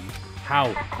Fujisaki.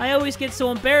 how? I always get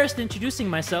so embarrassed introducing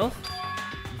myself.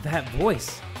 That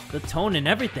voice, the tone and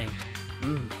everything.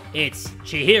 It's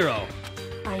Chihiro.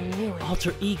 I knew it.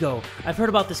 Alter ego. I've heard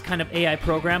about this kind of AI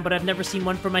program, but I've never seen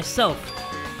one for myself.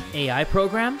 AI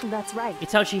program? That's right.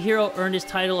 It's how Chihiro earned his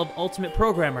title of Ultimate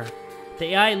Programmer. The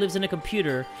AI lives in a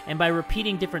computer, and by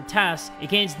repeating different tasks, it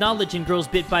gains knowledge and grows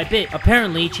bit by bit.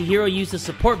 Apparently, Chihiro used a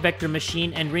support vector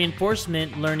machine and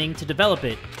reinforcement learning to develop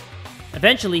it.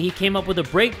 Eventually, he came up with a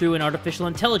breakthrough in artificial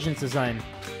intelligence design.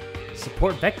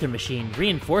 Support vector machine,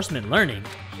 reinforcement learning.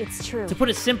 It's true. To put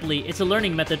it simply, it's a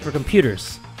learning method for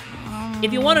computers.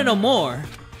 If you want to know more,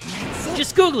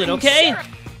 just Google it, okay?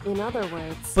 In other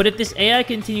words... But if this AI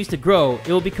continues to grow,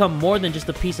 it will become more than just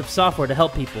a piece of software to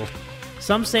help people.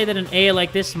 Some say that an AI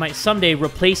like this might someday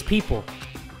replace people.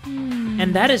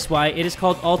 And that is why it is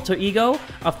called Alter Ego.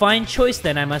 A fine choice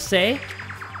then, I must say.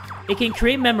 It can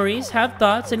create memories, have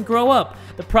thoughts, and grow up.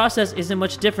 The process isn't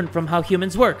much different from how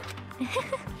humans work.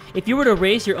 If you were to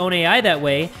raise your own AI that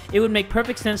way, it would make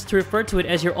perfect sense to refer to it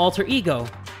as your alter ego.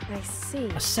 I see.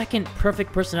 A second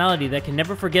perfect personality that can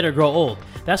never forget or grow old.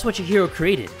 That's what Chihiro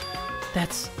created.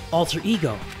 That's alter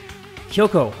ego.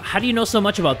 Kyoko, how do you know so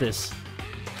much about this?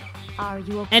 Are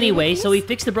you okay Anyway, with so he this?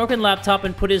 fixed the broken laptop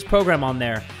and put his program on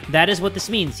there. That is what this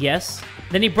means, yes?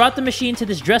 Then he brought the machine to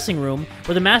this dressing room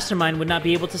where the mastermind would not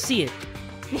be able to see it.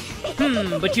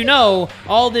 But you know,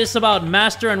 all this about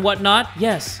master and whatnot?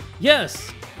 Yes.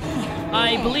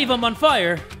 I believe I'm on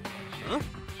fire.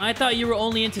 I thought you were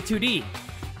only into 2D.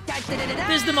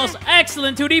 This is the most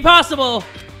excellent 2D possible!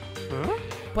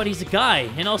 But he's a guy,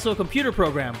 and also a computer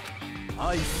program.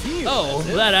 I see. Oh, that's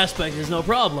it. that aspect is no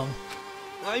problem.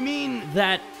 I mean,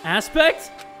 That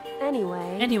aspect?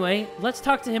 Anyway... Anyway, let's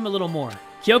talk to him a little more.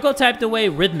 Kyoko typed away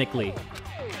rhythmically.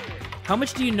 How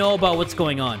much do you know about what's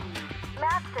going on?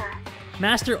 Master.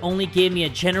 Master only gave me a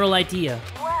general idea,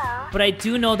 Well, but I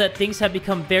do know that things have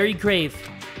become very grave.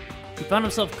 He found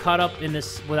himself caught up in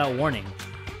this without warning.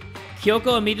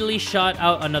 Kyoko immediately shot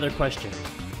out another question.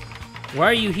 Why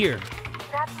are you here?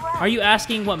 that's right. Are you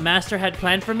asking what Master had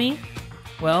planned for me?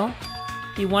 Well,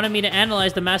 he wanted me to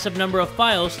analyze the massive number of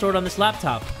files stored on this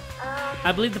laptop.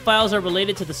 I believe the files are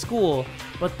related to the school,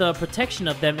 but the protection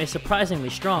of them is surprisingly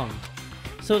strong.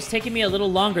 So it's taking me a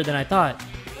little longer than I thought.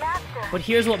 But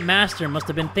here's what Master must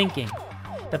have been thinking.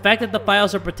 The fact that the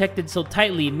files are protected so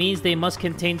tightly means they must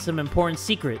contain some important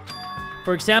secret.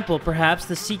 For example, perhaps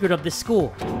the secret of this school.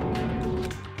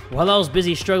 While I was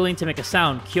busy struggling to make a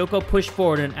sound, Kyoko pushed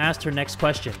forward and asked her next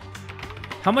question.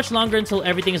 How much longer until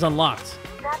everything is unlocked?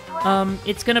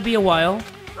 It's gonna be a while,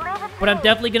 but I'm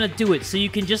definitely gonna do it, so you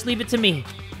can just leave it to me.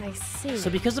 I see. So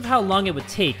because of how long it would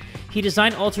take, he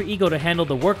designed Alter Ego to handle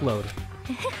the workload.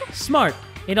 Smart.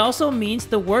 It also means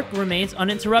the work remains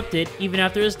uninterrupted even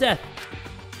after his death.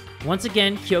 Once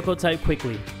again, Kyoko typed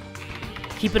quickly.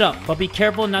 Keep it up, but be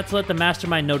careful not to let the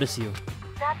mastermind notice you.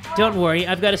 Don't worry,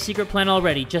 I've got a secret plan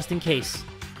already, just in case.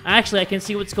 Actually, I can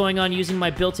see what's going on using my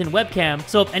built-in webcam,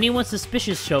 so if anyone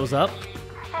suspicious shows up,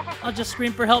 I'll just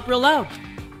scream for help real loud.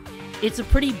 It's a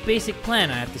pretty basic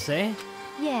plan, I have to say.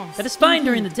 Yes. That is fine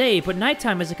during the day, but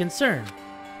nighttime is a concern.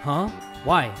 Huh?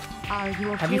 Why? Are you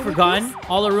okay Have you with forgotten? this?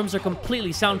 All our rooms are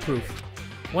completely soundproof.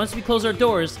 Once we close our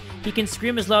doors, he can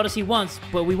scream as loud as he wants,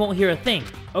 but we won't hear a thing.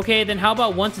 Okay, then how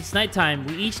about once it's nighttime,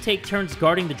 we each take turns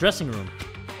guarding the dressing room.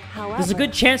 However, There's a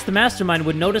good chance the mastermind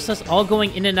would notice us all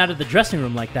going in and out of the dressing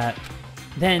room like that.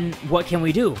 Then, what can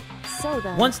we do? so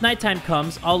then, Once nighttime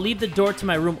comes, I'll leave the door to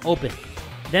my room open.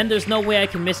 Then there's no way I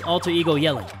can miss Alter Ego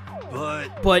yelling.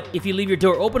 But if you leave your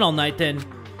door open all night, then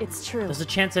it's true. there's a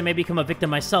chance I may become a victim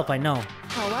myself, I know.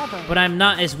 However, But I'm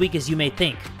not as weak as you may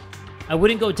think. I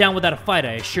wouldn't go down without a fight,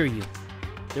 I assure you.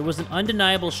 There was an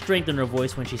undeniable strength in her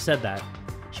voice when she said that.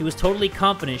 She was totally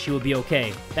confident she would be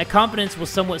okay. That confidence was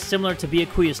somewhat similar to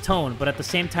Byakuya's tone, but at the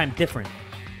same time different.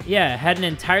 Yeah, it had an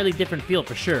entirely different feel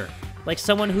for sure. Like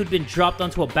someone who'd been dropped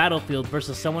onto a battlefield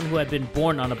versus someone who had been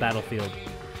born on a battlefield.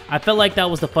 I felt like that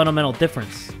was the fundamental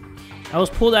difference. I was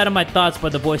pulled out of my thoughts by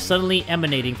the voice suddenly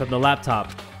emanating from the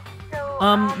laptop.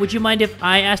 Would you mind if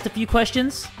I asked a few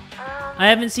questions? I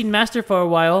haven't seen Master for a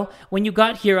while. When you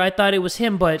got here, I thought it was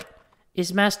him, but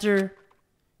is Master...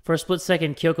 For a split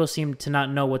second, Kyoko seemed to not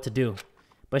know what to do.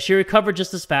 But she recovered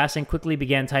just as fast and quickly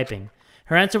began typing.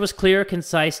 Her answer was clear,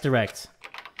 concise, direct.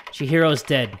 Chihiro is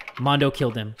dead. Mondo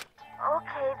killed him.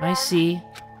 Okay, I see.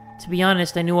 To be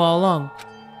honest, I knew all along.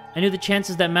 I knew the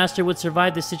chances that Master would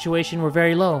survive this situation were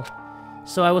very low.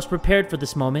 So I was prepared for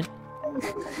this moment.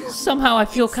 Somehow I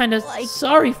feel kinda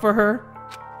sorry for her.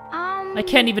 I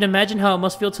can't even imagine how it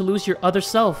must feel to lose your other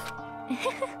self.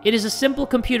 It is a simple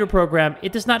computer program.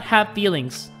 It does not have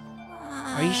feelings.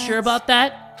 Are you sure about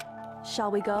that?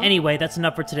 shall we go? Anyway, that's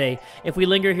enough for today. If we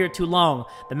linger here too long,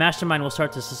 the mastermind will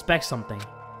start to suspect something.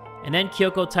 And then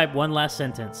Kyoko typed one last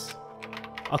sentence.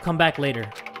 I'll come back later.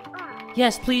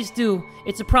 Yes, please do.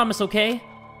 It's a promise, okay?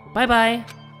 Bye-bye.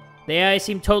 The AI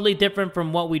seemed totally different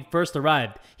from what we'd first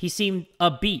arrived. He seemed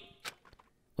upbeat.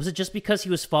 Was it just because he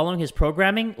was following his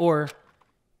programming, or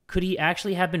could he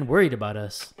actually have been worried about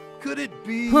us? Could it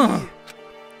be? Huh.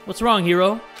 What's wrong,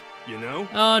 hero? You know?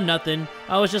 Oh, nothing.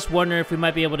 I was just wondering if we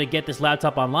might be able to get this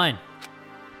laptop online.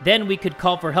 Then we could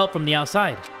call for help from the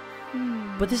outside.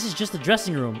 But this is just a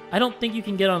dressing room. I don't think you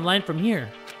can get online from here.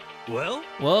 Well,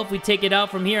 Well, if we take it out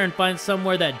from here and find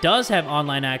somewhere that does have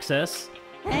online access...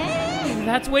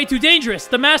 That's way too dangerous!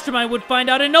 The mastermind would find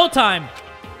out in no time!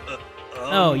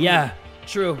 Oh, yeah.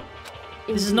 True.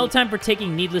 This is no time for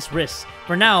taking needless risks.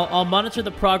 For now, I'll monitor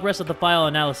the progress of the file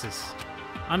analysis.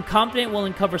 I'm confident we'll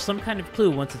uncover some kind of clue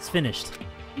once it's finished.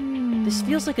 This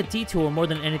feels like a detour more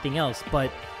than anything else,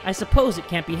 but I suppose it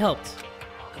can't be helped.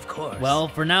 of course. Well,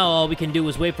 for now, all we can do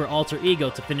is wait for Alter Ego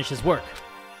to finish his work.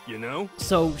 you know?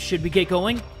 So, should we get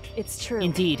going? It's true.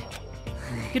 Indeed.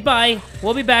 Goodbye.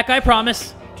 We'll be back, I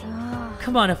promise.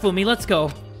 Come on, Afumi, let's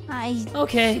go.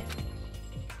 Okay.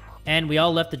 And we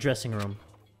all left the dressing room.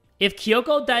 If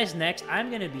Kyoko dies next,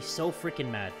 I'm gonna be so freaking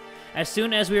mad. As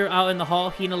soon as we were out in the hall,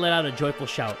 Hina let out a joyful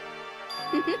shout.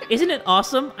 Isn't it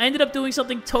awesome? I ended up doing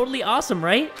something totally awesome,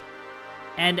 right?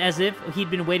 And as if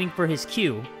he'd been waiting for his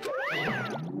cue.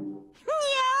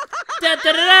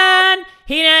 Da-da-da-dan!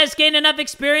 Hina has gained enough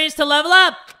experience to level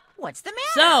up! What's the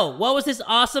matter? So, what was this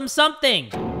awesome something?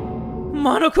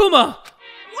 Monokuma!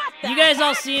 What the You guys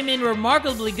all seem in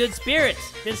remarkably good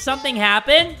spirits. Did something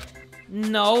happen?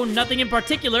 No, nothing in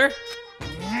particular.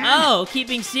 Oh,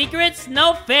 keeping secrets?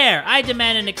 No fair. I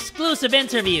demand an exclusive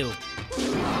interview.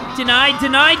 Denied,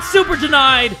 denied, super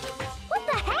denied! What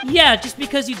the heck? Yeah, just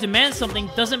because you demand something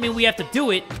doesn't mean we have to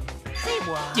do it. Say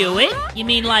what? Do it? You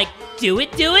mean like, do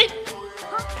it, do it?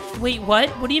 Wait, what?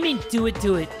 What do you mean, do it,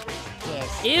 do it?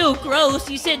 Yes. Ew, gross,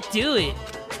 you said do it.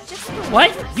 Just for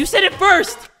What? You said it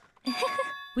first!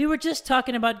 We were just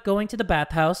talking about going to the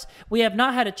bathhouse. We have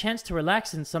not had a chance to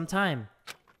relax in some time.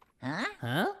 Huh?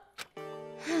 Huh?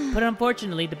 But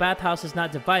unfortunately, the bathhouse is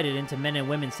not divided into men and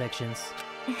women sections.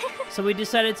 So we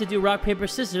decided to do rock, paper,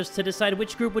 scissors to decide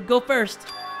which group would go first.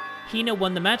 Hina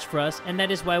won the match for us, and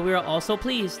that is why we are all so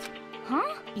pleased.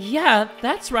 Huh? Yeah,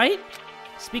 that's right.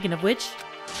 Speaking of which...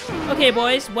 Okay,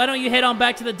 boys, why don't you head on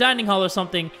back to the dining hall or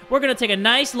something? We're gonna take a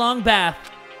nice long bath.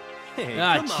 Hey,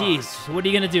 Ah, come on. jeez. What are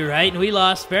you gonna do, right? We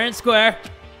lost, fair and square.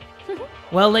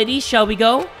 Well, ladies, shall we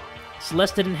go?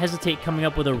 Celeste didn't hesitate coming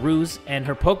up with a ruse, and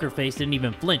her poker face didn't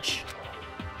even flinch.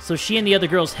 So she and the other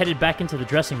girls headed back into the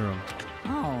dressing room.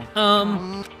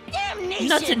 Oh. Damnation!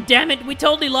 Nuts and damn it, we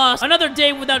totally lost. Another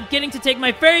day without getting to take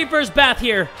my very first bath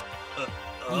here.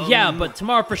 Yeah, but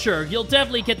tomorrow for sure. You'll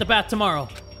definitely get the bath tomorrow.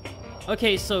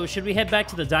 Okay, so should we head back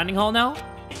to the dining hall now?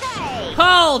 Hey!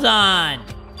 Hold on!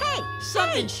 Hey!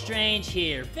 Something strange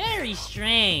here. Very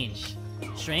strange.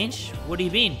 Strange? What do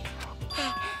you mean?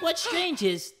 What's strange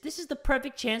is, this is the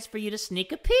perfect chance for you to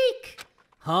sneak a peek.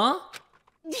 Huh?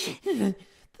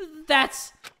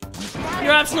 That's...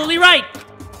 You're absolutely right!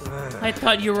 I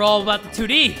thought you were all about the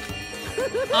 2D.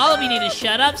 All of you need to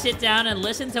shut up, sit down, and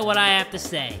listen to what I have to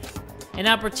say. An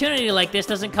opportunity like this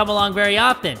doesn't come along very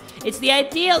often. It's the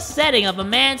ideal setting of a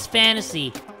man's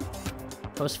fantasy.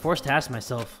 I was forced to ask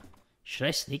myself, should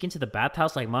I sneak into the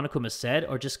bathhouse like Monokuma said,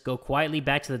 or just go quietly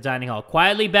back to the dining hall?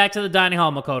 Quietly back to the dining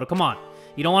hall, Makoto, come on.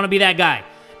 You don't want to be that guy.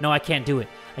 No, I can't do it.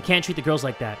 I can't treat the girls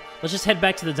like that. Let's just head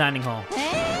back to the dining hall.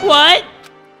 What?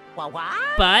 What?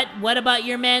 But what about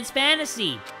your man's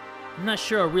fantasy? I'm not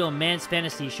sure a real man's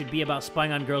fantasy should be about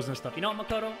spying on girls and stuff. You know what,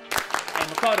 Makoto? Hey,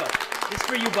 Makoto, this is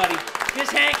for you, buddy.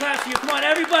 This hand claps for you. Come on,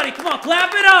 everybody. Come on,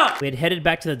 clap it up! We had headed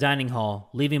back to the dining hall,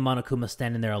 leaving Monokuma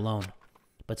standing there alone.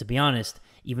 But to be honest,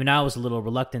 even I was a little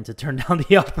reluctant to turn down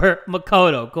the offer.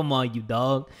 Makoto, come on, you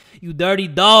dog. You dirty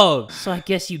dog. So I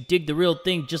guess you dig the real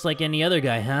thing just like any other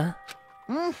guy, huh?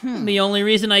 The only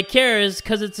reason I care is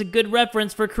because it's a good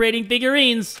reference for creating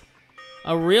figurines.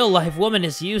 A real-life woman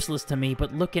is useless to me,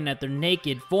 but looking at their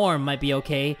naked form might be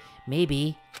okay.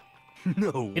 Maybe.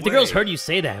 No If the girls heard you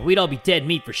say that, we'd all be dead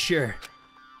meat for sure.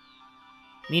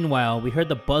 Meanwhile, we heard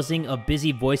the buzzing of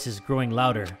busy voices growing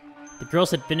louder. The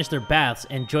girls had finished their baths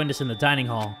and joined us in the dining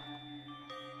hall.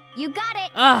 You got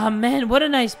it! Ah, man, what a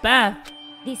nice bath.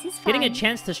 This is fun. Getting a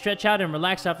chance to stretch out and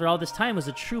relax after all this time was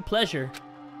a true pleasure.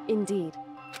 Indeed.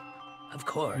 Of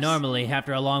course. Normally,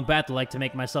 after a long bath, I like to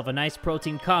make myself a nice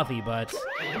protein coffee, but...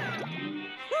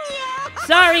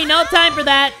 Sorry, no time for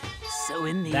that! So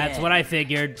in the That's end. what I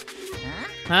figured.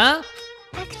 Huh? Huh?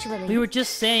 Actually, We were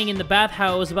just saying in the bath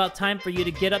how it was about time for you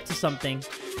to get up to something.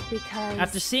 Because...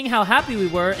 After seeing how happy we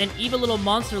were, an evil little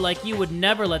monster like you would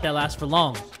never let that last for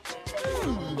long.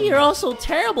 You're all so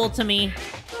terrible to me.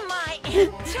 My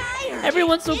entire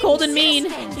Everyone's so cold and mean,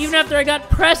 existence. even after I got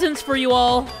presents for you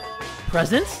all.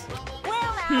 Presents?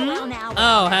 Well, now.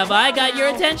 Oh, have I got your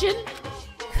attention?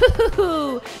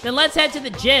 Then let's head to the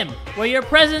gym, where your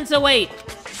presents await.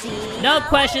 See? No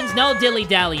questions, no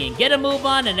dilly-dallying. Get a move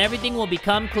on and everything will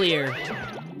become clear.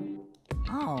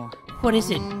 Oh. What is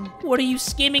it? What are you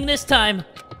scheming this time?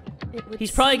 It would He's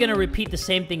probably seem- gonna repeat the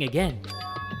same thing again,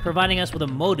 providing us with a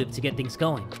motive to get things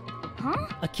going. huh?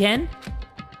 Again?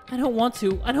 I don't want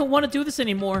to. I don't want to do this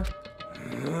anymore.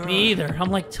 Me either. I'm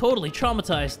like totally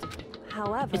traumatized.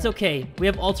 However... It's okay. We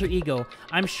have alter ego.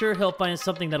 I'm sure he'll find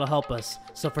something that'll help us.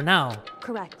 So for now,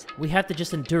 Correct. we have to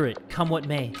just endure it, come what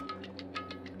may.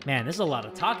 Man, there's a lot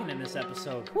of talking in this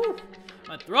episode. Whew,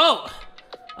 my throat!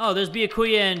 Oh, there's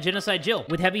Byakuya and Genocide Jill.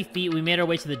 With heavy feet, we made our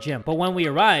way to the gym. But when we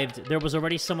arrived, there was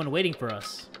already someone waiting for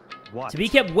us. What? To be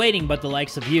kept waiting but the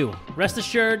likes of you. Rest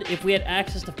assured, if we had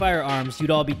access to firearms,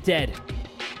 you'd all be dead.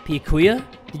 Byakuya,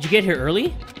 did you get here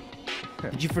early?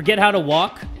 Did you forget how to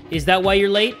walk? Is that why you're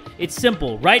late? It's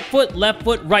simple. Right foot,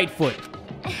 right foot.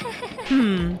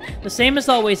 The same as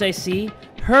always, I see.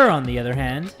 Her, on the other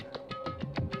hand.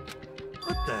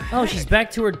 What the heck? Oh, she's back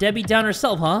to her Debbie Downer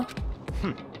self, huh?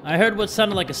 I heard what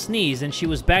sounded like a sneeze, and she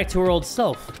was back to her old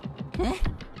self.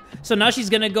 So now she's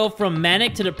gonna go from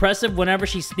manic to depressive whenever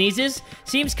she sneezes?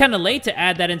 Seems kinda late to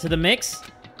add that into the mix.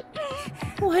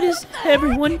 Why does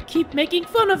everyone keep making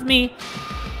fun of me?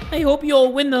 I hope you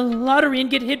all win the lottery and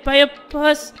get hit by a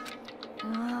bus.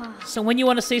 So when you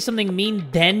want to say something mean,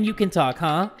 then you can talk,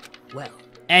 huh? Well.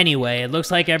 Anyway, it looks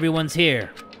like everyone's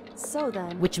here. So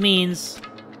then... Which means...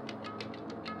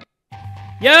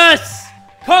 Yes!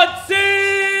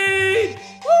 Cutscene!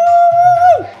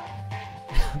 Woo!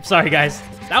 I'm sorry, guys.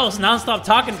 That was non-stop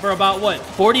talking for about, what,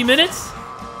 40 minutes?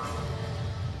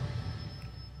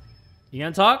 You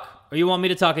gonna talk? Or you want me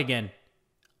to talk again?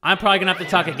 I'm probably gonna have to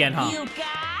talk again, huh? You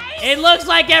guys? It looks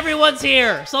like everyone's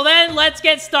here. So then, let's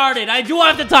get started. I do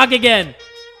have to talk again.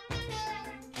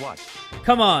 What?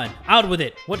 Come on, out with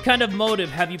it. What kind of motive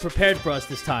have you prepared for us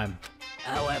this time?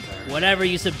 However... Whatever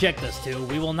you subject us to,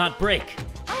 we will not break.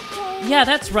 Okay. Yeah,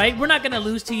 that's right. We're not gonna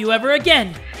lose to you ever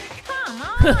again. Come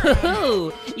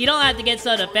on. You don't have to get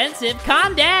so defensive.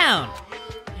 Calm down.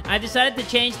 I decided to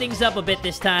change things up a bit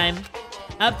this time.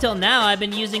 Up till now, I've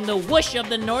been using the whoosh of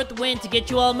the north wind to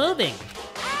get you all moving.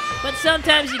 But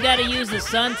sometimes you gotta use the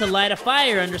sun to light a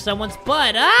fire under someone's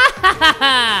butt. Ah ha ha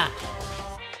ha!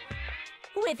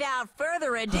 Without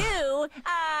further ado,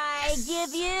 I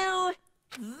give you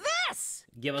this.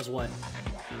 Give us what?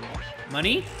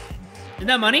 Money? Isn't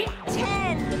that money?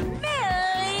 $10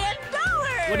 million.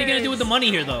 What are you gonna do with the money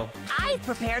here, though? I've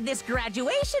prepared this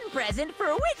graduation present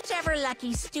for whichever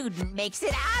lucky student makes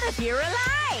it out of here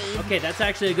alive. Okay, that's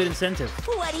actually a good incentive.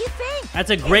 What do you think? That's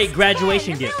a great It's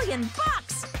graduation $10 gift. million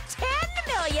bucks. 10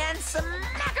 million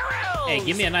smackaroos. Hey,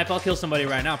 give me a knife, I'll kill somebody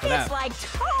right now for It's that. like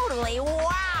totally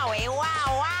wowie,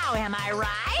 wow, am I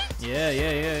right?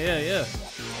 Yeah.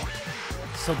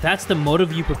 So that's the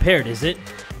motive you prepared, is it?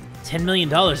 $10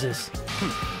 million is...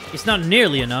 It's not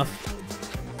nearly enough.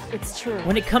 It's true.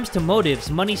 When it comes to motives,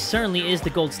 money certainly is the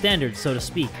gold standard, so to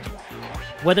speak.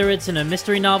 Whether it's in a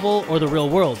mystery novel or the real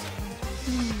world.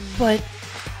 But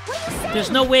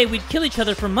there's no way we'd kill each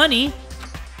other for money.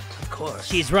 Of course.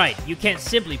 She's right. You can't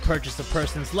simply purchase a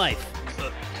person's life.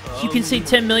 You can say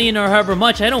 10 million or however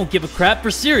much, I don't give a crap,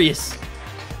 for serious.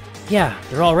 Yeah,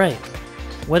 they're all right.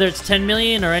 Whether it's 10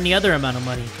 million or any other amount of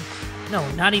money. No,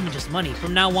 not even just money.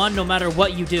 From now on, no matter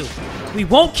what you do, we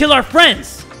won't kill our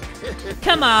friends!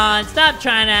 Come on, stop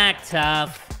trying to act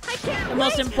tough. The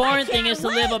most important thing is to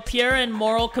live a pure and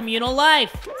moral communal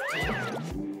life.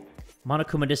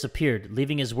 Monokuma disappeared,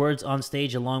 leaving his words on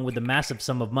stage along with the massive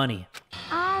sum of money.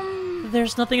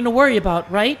 There's nothing to worry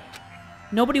about, right?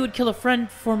 Nobody would kill a friend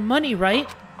for money, right?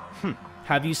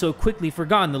 Have you so quickly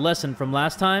forgotten the lesson from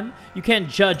last time? You can't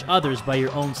judge others by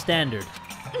your own standard.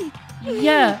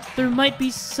 Yeah, there might be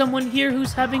someone here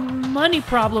who's having money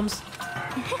problems.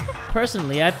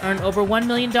 Personally, I've earned over $1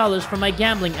 million from my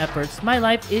gambling efforts. My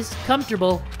life is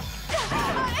comfortable.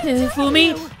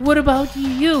 Fumi, what about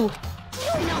you?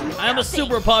 I'm a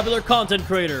super popular content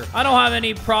creator. I don't have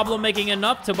any problem making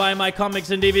enough to buy my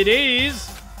comics and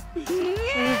DVDs.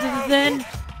 Then...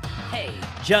 Hey,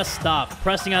 just stop.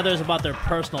 Pressing others about their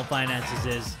personal finances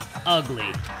is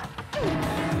ugly.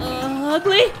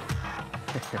 Ugly?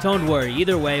 Don't worry,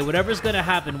 either way, whatever's gonna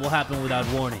happen will happen without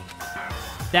warning.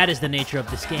 That is the nature of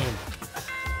this game.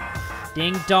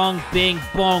 Ding dong bing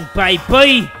bong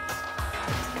baby!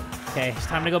 Okay, it's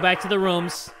time to go back to the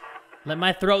rooms. Let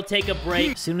my throat take a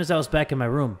break. As soon as I was back in my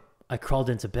room, I crawled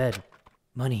into bed.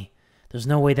 Money. There's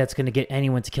no way that's gonna get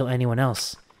anyone to kill anyone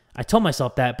else. I told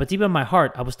myself that, but deep in my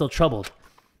heart, I was still troubled.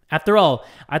 After all,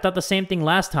 I thought the same thing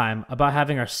last time about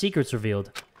having our secrets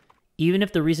revealed. Even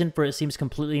if the reason for it seems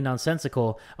completely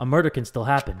nonsensical, a murder can still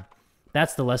happen.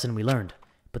 That's the lesson we learned.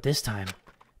 But this time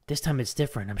it's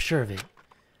different, I'm sure of it.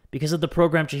 Because of the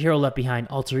program Chihiro left behind,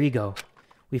 Alter Ego,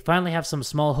 we finally have some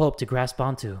small hope to grasp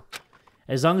onto.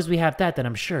 As long as we have that, then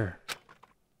I'm sure.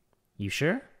 You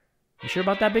sure? You sure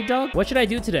about that, big dog? What should I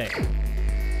do today?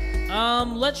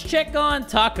 Let's check on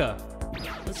Taka.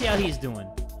 Let's see how he's doing.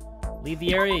 Leave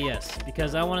the area? Yes,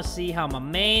 because I want to see how my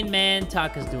main man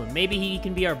Taka's doing. Maybe he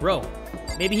can be our bro.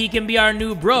 Maybe he can be our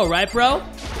new bro, right, bro?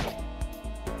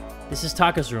 This is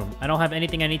Taka's room. I don't have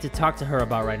anything I need to talk to her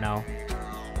about right now.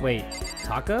 Wait,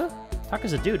 Taka?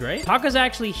 Taka's a dude, right? Taka's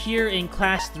actually here in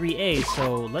class 3A,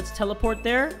 so let's teleport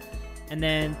there. And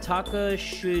then Taka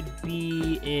should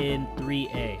be in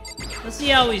 3A. Let's see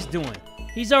how he's doing.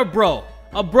 He's our bro.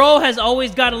 A bro has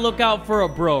always got to look out for a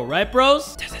bro, right,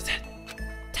 bros?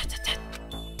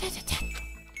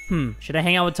 Should I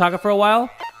hang out with Taka for a while?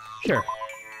 Sure.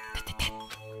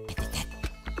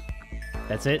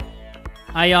 That's it.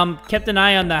 I kept an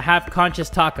eye on the half-conscious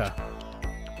Taka.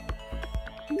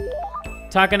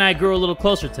 Taka and I grew a little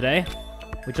closer today.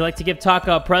 Would you like to give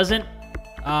Taka a present?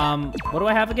 What do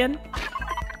I have again?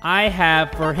 I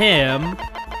have for him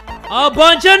a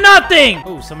bunch of nothing!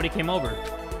 Oh, somebody came over.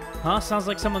 Huh? Sounds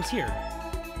like someone's here.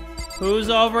 Who's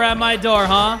over at my door,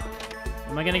 huh?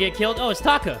 Am I gonna get killed? Oh, it's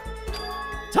Taka.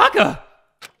 Taka!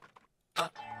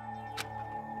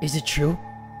 Is it true?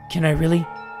 Can I really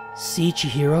see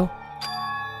Chihiro?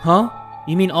 Huh?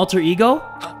 You mean Alter Ego?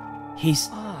 He's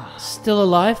still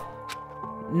alive?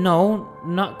 No,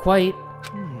 not quite.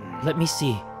 Let me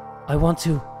see. I want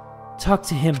to talk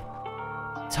to him.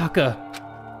 Taka.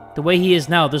 The way he is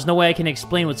now, there's no way I can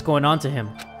explain what's going on to him.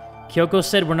 Kyoko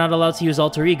said we're not allowed to use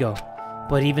Alter Ego.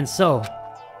 But even so,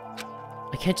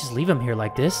 I can't just leave him here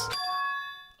like this.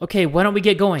 Okay, why don't we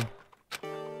get going?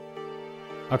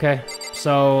 Okay,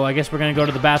 so I guess we're gonna go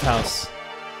to the bathhouse.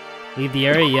 Leave the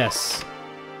area? Yes.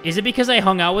 Is it because I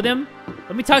hung out with him?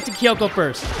 Let me talk to Kyoko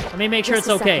first. Let me make sure Just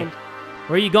it's a okay. second.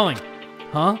 Where are you going?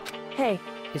 Huh? Hey,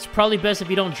 It's probably best if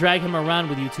you don't drag him around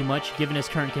with you too much, given his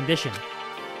current condition.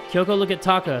 Kyoko, look at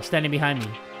Taka standing behind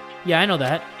me. Yeah, I know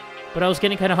that. But I was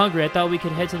getting kind of hungry. I thought we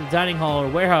could head to the dining hall or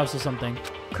warehouse or something.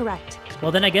 correct.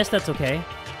 Well, then I guess that's okay.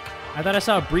 I thought I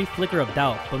saw a brief flicker of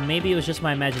doubt, but maybe it was just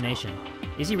my imagination.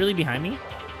 Is he really behind me?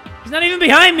 He's not even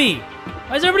behind me!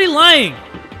 Why is everybody lying?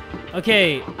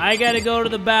 Okay, I gotta go to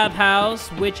the bathhouse,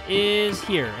 which is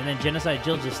here. And then Genocide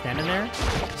Jill just standing there.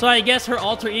 So I guess her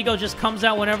alter ego just comes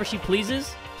out whenever she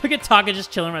pleases. Look at Taka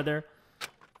just chilling right there.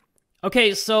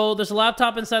 Okay, so there's a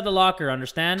laptop inside the locker,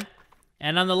 understand?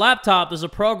 And on the laptop, there's a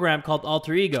program called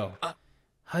Alter Ego.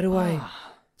 How do I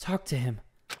talk to him?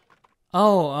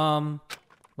 Oh,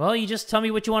 well, you just tell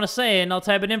me what you want to say and I'll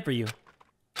type it in for you.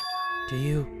 Do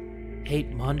you hate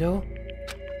Mondo?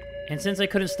 And since I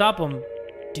couldn't stop him,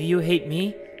 do you hate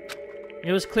me?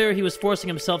 It was clear he was forcing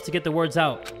himself to get the words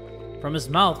out. From his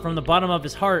mouth, from the bottom of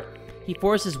his heart, he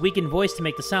forced his weakened voice to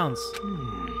make the sounds.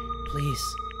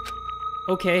 Please.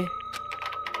 Okay.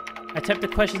 I typed the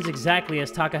questions exactly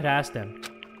as Taka had asked them.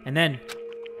 And then,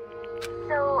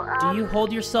 So, do you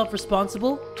hold yourself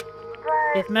responsible?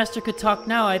 but If Master could talk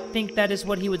now, I think that is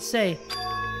what he would say.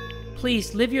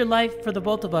 Please, live your life for the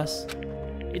both of us.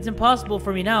 It's impossible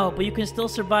for me now, but you can still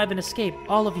survive and escape,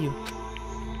 all of you.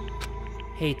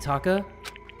 Hey, Taka.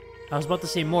 I was about to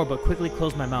say more, but quickly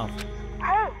closed my mouth.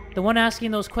 hey, The one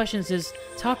asking those questions is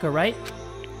Taka, right?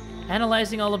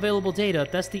 Analyzing all available data,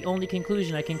 that's the only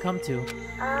conclusion I can come to.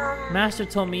 Master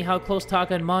told me how close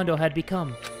Taka and Mondo had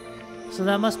become. So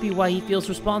that must be why he feels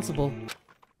responsible.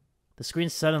 The screen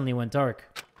suddenly went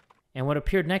dark. And what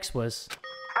appeared next was...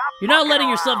 You're not letting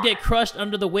yourself get crushed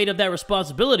under the weight of that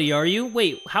responsibility, are you?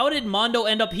 Wait, how did Mondo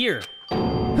end up here?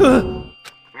 Yo.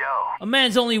 A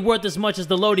man's only worth as much as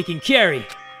the load he can carry.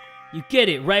 You get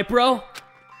it, right, bro?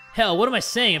 Hell, what am I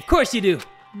saying? Of course you do.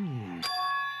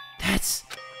 That's...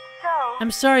 so,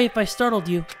 I'm sorry if I startled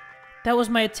you. That was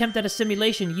my attempt at a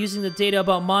simulation using the data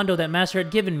about Mondo that Master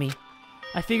had given me.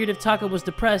 I figured if Taka was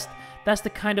depressed, that's the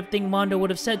kind of thing Mondo would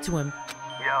have said to him.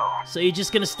 Yo. So you're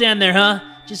just gonna stand there, huh?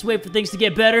 Just wait for things to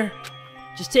get better?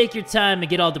 Just take your time and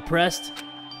get all depressed.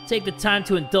 Take the time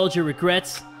to indulge your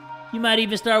regrets. You might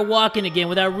even start walking again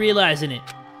without realizing it.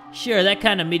 Sure, that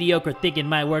kind of mediocre thinking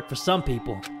might work for some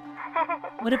people.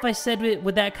 What if I said it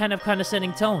with that kind of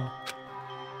condescending tone?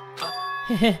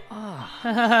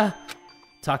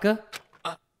 Taka?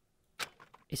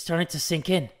 It's starting to sink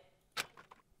in.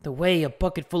 The way a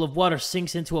bucket full of water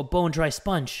sinks into a bone-dry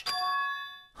sponge.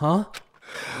 Huh?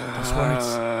 Those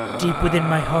words, deep within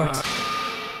my heart.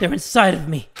 They're inside of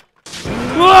me.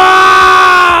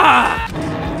 Ah!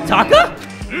 Taka?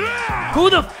 Who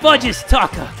the fudge is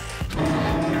Taka?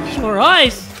 Your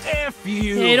eyes? F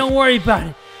you. Hey, don't worry about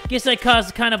it. Guess I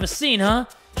caused kind of a scene, huh?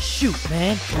 Shoot,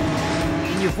 man.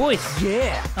 And your voice.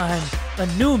 Yeah. I'm a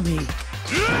new me.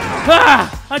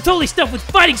 Ah! I'm totally stuffed with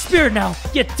fighting spirit now,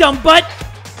 you dumb butt!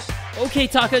 Okay,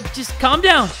 Taka, just calm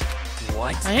down.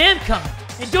 What? I am calm.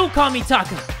 And don't call me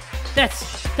Taka.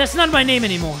 That's not my name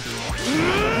anymore.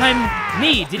 I'm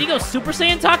me. Did he go Super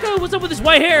Saiyan Taka? What's up with his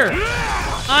white hair?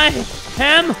 I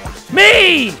am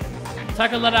me!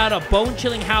 Taka let out a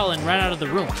bone-chilling howl and ran out of the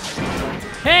room.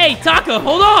 Hey, Taka,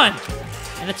 hold on!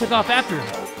 And I took off after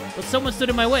him, but someone stood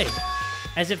in my way.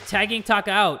 As if tagging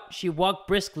Taka out, she walked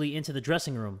briskly into the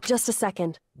dressing room. Just a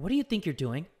second. What do you think you're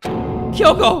doing?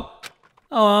 Kyoko!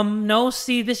 No,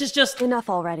 see, this is just... Enough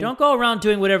already. Don't go around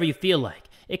doing whatever you feel like.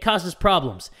 It causes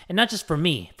problems. And not just for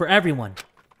me, for everyone.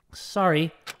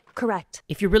 Sorry. Correct.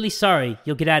 If you're really sorry,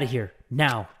 you'll get out of here.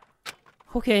 Now.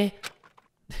 Okay.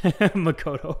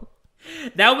 Makoto.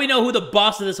 Now we know who the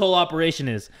boss of this whole operation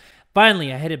is.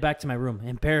 Finally, I headed back to my room,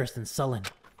 embarrassed and sullen.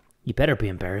 You better be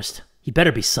embarrassed. You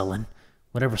better be sullen.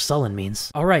 Whatever sullen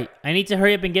means. Alright, I need to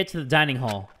hurry up and get to the dining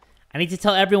hall. I need to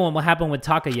tell everyone what happened with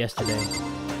Taka yesterday.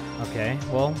 Okay,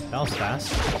 well, that was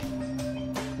fast.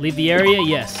 Leave the area?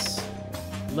 Yes.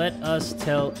 Let us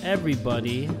tell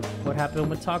everybody what happened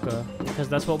with Taka, because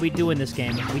that's what we do in this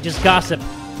game. We just gossip.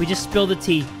 We just spill the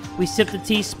tea. We sip the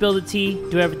tea, spill the tea,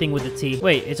 do everything with the tea.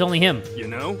 Wait, it's only him. You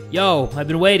know? Yo, I've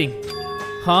been waiting.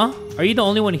 Huh? Are you the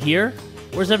only one here?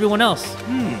 Where's everyone else?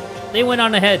 They went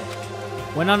on ahead.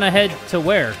 Went on ahead to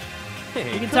where?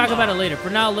 Hey, We can talk about it later. For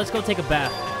now, let's go take a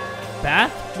bath.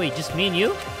 Bath? Wait, just me and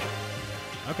you?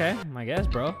 Okay, I guess,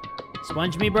 bro.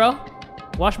 Sponge me, bro?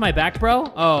 Wash my back,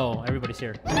 bro? Oh, everybody's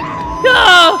here.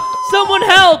 No! Someone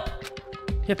help!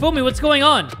 Hifumi, what's going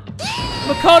on?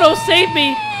 Makoto, save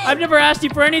me! I've never asked you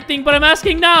for anything, but I'm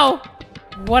asking now!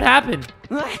 What happened?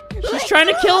 She's trying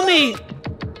to kill me!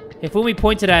 Hifumi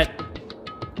pointed at...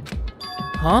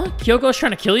 Huh? Kyoko's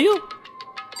trying to kill you?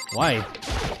 Why?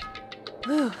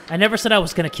 I never said I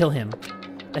was gonna kill him.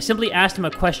 I simply asked him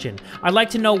a question. I'd like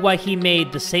to know why he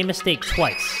made the same mistake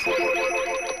twice.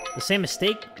 The same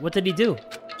mistake? What did he do?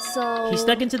 So... He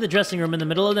snuck into the dressing room in the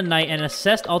middle of the night and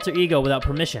accessed Alter Ego without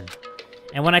permission.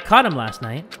 And when I caught him last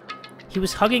night, he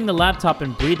was hugging the laptop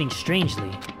and breathing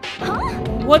strangely. Huh?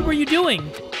 What were you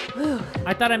doing?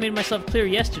 I thought I made myself clear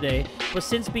yesterday, but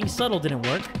since being subtle didn't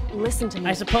work, Listen to me.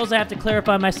 I suppose I have to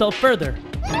clarify myself further.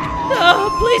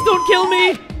 Please don't kill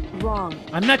me! Wrong.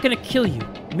 I'm not gonna kill you,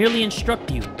 merely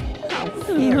instruct you. How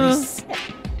very sick.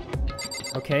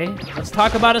 Okay, let's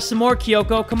talk about it some more,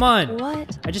 Kyoko. Come on.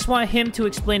 What? I just want him to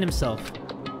explain himself.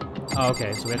 Oh,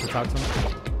 okay, so we have to talk to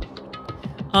him.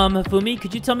 Fumi,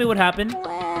 could you tell me what happened?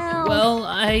 Well,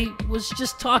 I was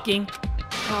just talking.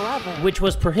 However... Which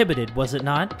was prohibited, was it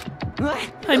not?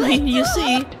 I mean, you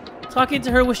see, talking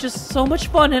to her was just so much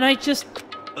fun, and I just...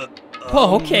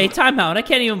 Oh, okay, time out. I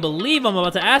can't even believe I'm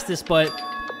about to ask this, but...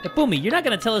 Fumi, you're not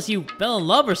gonna tell us you fell in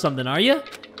love or something, are you?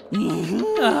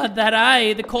 That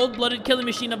I, the cold-blooded killing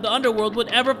machine of the underworld, would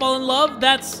ever fall in love?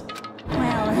 That's...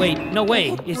 Well, Wait, no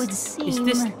way. it would Is seem...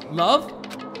 this love?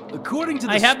 According to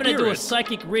the I happened to do a spirits,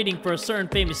 psychic reading for a certain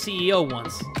famous CEO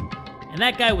once. And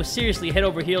that guy was seriously head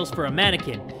over heels for a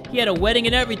mannequin. He had a wedding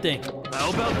and everything.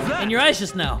 How about that? And your eyes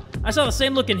just now. I saw the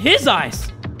same look in his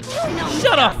eyes. You know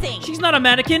Shut up! nothing. She's not a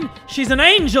mannequin. She's an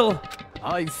angel.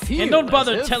 I feel And don't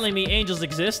bother as if- telling me angels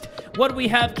exist. What we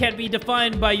have can't be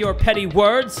defined by your petty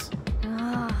words.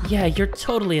 Yeah, you're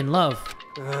totally in love.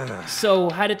 So,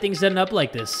 how did things end up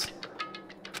like this?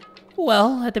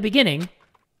 Well, at the beginning,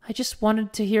 I just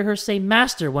wanted to hear her say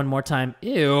master one more time.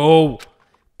 Ew.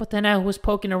 But then I was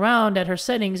poking around at her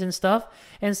settings and stuff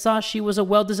and saw she was a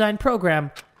well-designed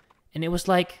program. And it was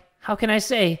like, how can I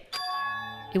say?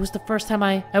 It was the first time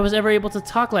I was ever able to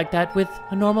talk like that with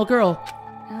a normal girl.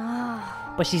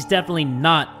 But she's definitely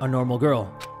not a normal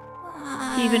girl.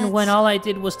 Even when all I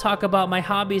did was talk about my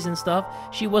hobbies and stuff,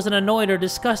 she wasn't annoyed or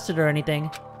disgusted or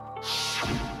anything.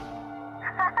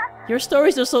 Your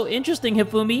stories are so interesting,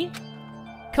 Hifumi.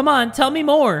 Come on, tell me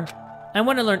more. I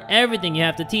want to learn everything you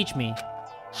have to teach me.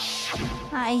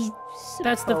 I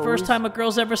That's the first time a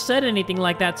girl's ever said anything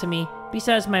like that to me.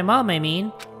 Besides my mom, I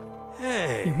mean.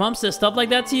 Hey. Your mom says stuff like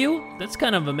that to you? That's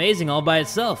kind of amazing all by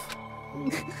itself.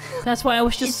 That's why I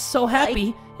was just so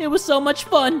happy. It was so much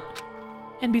fun.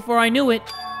 And before I knew it,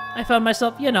 I found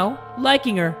myself, you know,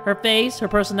 liking her. Her face, her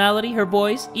personality, her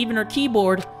voice, even her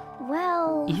keyboard.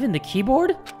 Well... Even the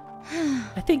keyboard?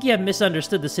 I think you have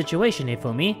misunderstood the situation,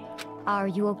 Hifumi. Are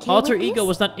you okay Alter with Ego this?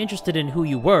 was not interested in who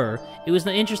you were, it was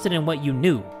not interested in what you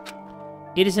knew.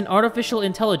 It is an artificial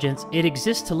intelligence, it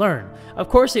exists to learn. Of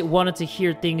course it wanted to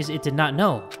hear things it did not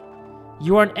know.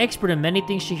 You are an expert in many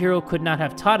things Chihiro could not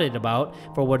have taught it about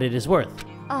for what it is worth.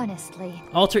 Honestly.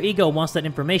 Alter Ego wants that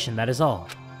information, that is all.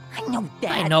 I know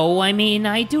that. I know, I mean,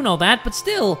 I do know that, but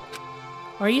still.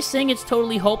 Are you saying it's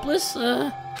totally hopeless?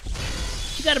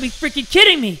 You gotta be freaking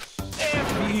kidding me!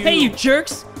 Hey, you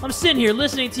jerks! I'm sitting here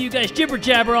listening to you guys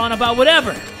jibber-jabber on about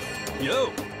whatever.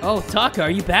 Yo. Oh, Taka,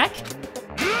 are you back?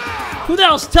 Who the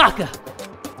hell's Taka?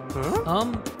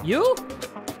 You?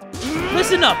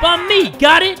 Listen up, I'm me,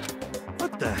 got it?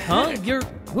 What the Huh? heck? You're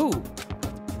who?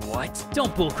 What?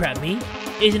 Don't bullcrap me.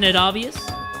 Isn't it obvious?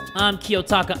 I'm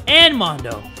Kiyotaka and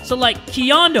Mondo, so like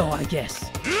Kiondo, I guess.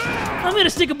 I'm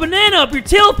gonna stick a banana up your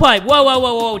tailpipe! Whoa, whoa,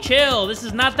 whoa, whoa, chill. This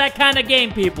is not that kind of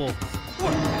game, people.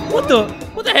 What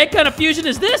the heck kind of fusion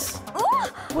is this?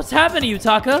 What's happening to you,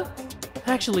 Taka?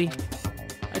 Actually,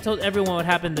 I told everyone what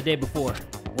happened the day before.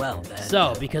 Well then.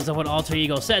 So, because of what Alter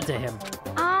Ego said to him.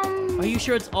 Are you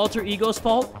sure it's Alter Ego's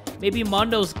fault? Maybe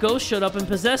Mondo's ghost showed up and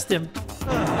possessed him.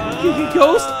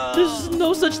 Ghost? There's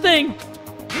no such thing.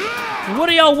 What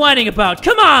are y'all whining about?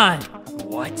 Come on!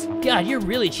 What? God, you're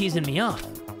really cheesing me off.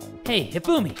 Hey,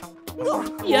 Hifumi.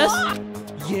 Yes?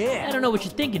 Yeah. I don't know what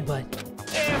you're thinking, but...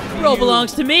 Bro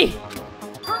belongs to me.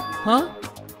 Huh?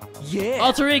 Yeah.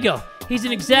 Alter Ego. He's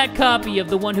an exact copy of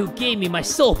the one who gave me my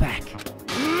soul back.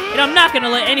 And I'm not gonna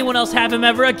let anyone else have him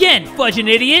ever again, fudging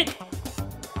idiot!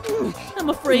 I'm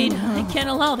afraid I can't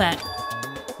allow that.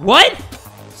 What?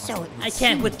 So I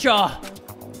can't withdraw.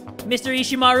 Mr.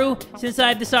 Ishimaru, since I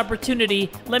have this opportunity,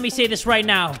 let me say this right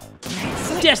now.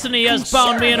 Destiny has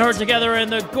bound me and her together in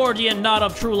the Gordian knot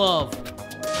of true love.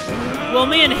 Well,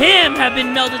 me and him have been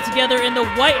melded together in the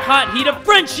white-hot heat of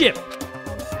friendship.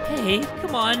 Hey,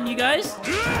 come on, you guys.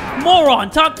 Moron,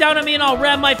 talk down at me and I'll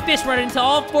ram my fist right into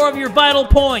all 4 of your vital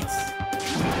points.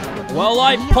 Well,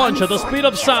 I punch at the speed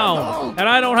of sound, and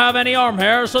I don't have any arm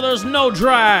hair, so there's no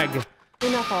drag.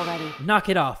 Enough already. Knock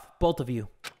it off, both of you.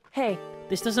 Hey,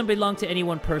 This doesn't belong to any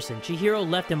one person. Chihiro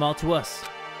left him all to us.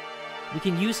 We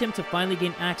can use him to finally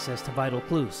gain access to vital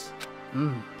clues.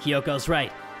 Kyoko's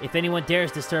right. If anyone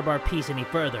dares disturb our peace any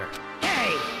further,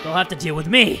 they'll have to deal with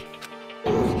me.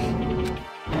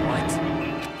 What?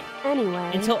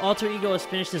 anyway. Until Alter Ego has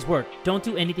finished his work, don't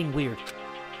do anything weird.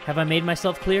 Have I made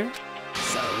myself clear?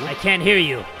 So? I can't hear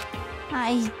you.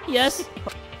 Yes?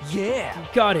 Yeah.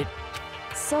 Got it.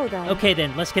 So then. Okay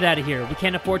then, let's get out of here. We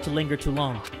can't afford to linger too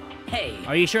long. Hey.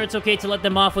 Are you sure it's okay to let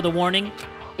them off with a warning?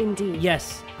 Indeed.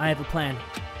 Yes, I have a plan.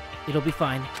 It'll be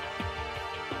fine.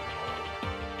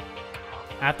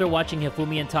 After watching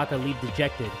Hifumi and Taka leave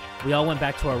dejected, we all went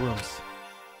back to our rooms.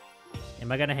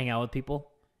 Am I gonna hang out with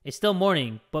people? It's still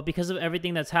morning, but because of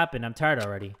everything that's happened, I'm tired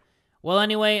already. Well,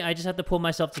 anyway, I just have to pull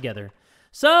myself together.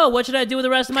 So, what should I do with the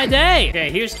rest of my day?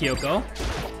 Okay, here's Kyoko.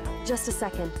 Just a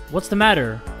second. What's the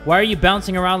matter? Why are you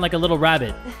bouncing around like a little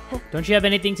rabbit? Don't you have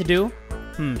anything to do?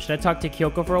 Should I talk to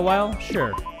Kyoko for a while?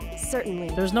 Sure. Certainly.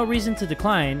 There's no reason to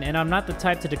decline, and I'm not the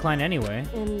type to decline anyway.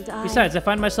 And Besides, I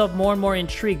find myself more and more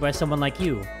intrigued by someone like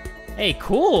you. Hey,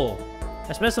 cool!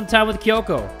 I spent some time with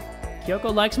Kyoko.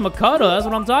 Kyoko likes Makoto, that's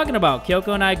what I'm talking about. Kyoko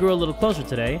and I grew a little closer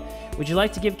today. Would you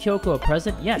like to give Kyoko a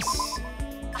present? Yes.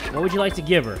 What would you like to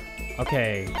give her?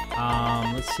 Okay,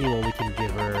 let's see what we can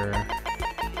give her.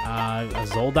 A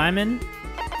Zol Diamond?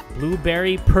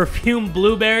 Blueberry? Perfume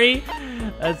blueberry?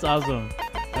 That's awesome.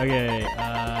 Okay,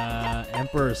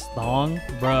 Emperor's thong?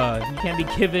 Bruh, you can't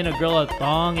be giving a girl a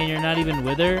thong and you're not even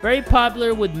with her. Very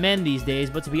popular with men these days,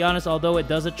 but to be honest, although it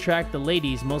does attract the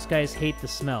ladies, most guys hate the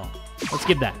smell. Let's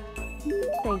give that.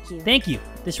 Thank you. Thank you.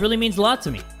 This really means a lot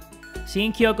to me.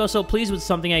 Seeing Kyoko so pleased with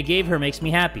something I gave her makes me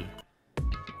happy.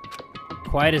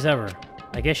 Quiet as ever.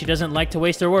 I guess she doesn't like to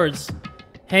waste her words.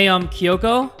 Hey,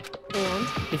 Kyoko?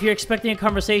 And? If you're expecting a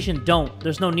conversation, don't.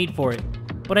 There's no need for it.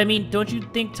 But I mean, don't you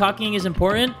think talking is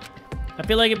important? I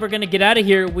feel like if we're gonna get out of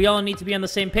here, we all need to be on the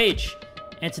same page.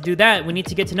 And to do that, we need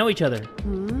to get to know each other.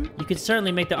 You could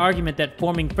certainly make the argument that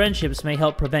forming friendships may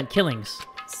help prevent killings.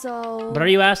 So... But are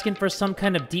you asking for some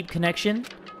kind of deep connection?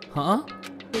 Huh?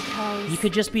 Because... You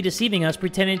could just be deceiving us,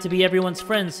 pretending to be everyone's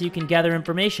friend so you can gather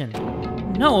information.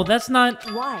 No, that's not...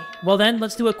 Why? Well then,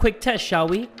 let's do a quick test, shall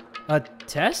we? A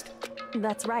test?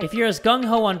 That's right. If you're as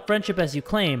gung-ho on friendship as you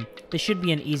claim, this should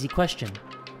be an easy question.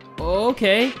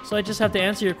 Okay, so I just have to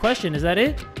answer your question, is that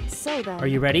it? So then... Are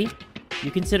you ready?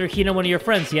 You consider Hina one of your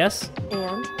friends, yes?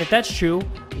 And? If that's true,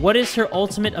 what is her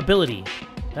ultimate ability?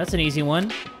 That's an easy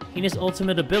one. Hina's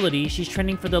ultimate ability, she's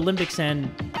training for the Olympics and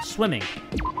swimming.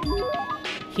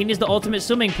 Hina's the ultimate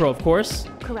swimming pro, of course.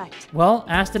 Correct. Well,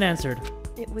 asked and answered.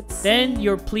 It would Then seem...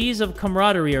 your pleas of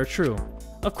camaraderie are true.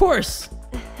 Of course!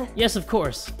 Yes, of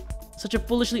course. Such a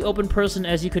foolishly open person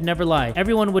as you could never lie.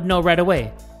 Everyone would know right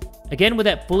away. Again with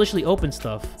that foolishly open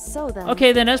stuff. So then...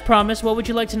 Okay then, as promised, what would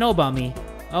you like to know about me?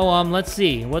 Oh, let's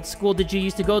see. What school did you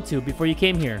used to go to before you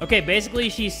came here? Okay, basically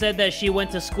she said that she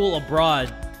went to school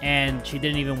abroad and she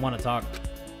didn't even want to talk.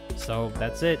 So,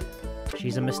 that's it.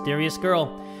 She's a mysterious girl.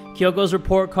 Kyoko's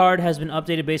report card has been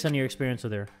updated based on your experience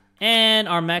with her. And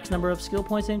our max number of skill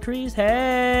points increased.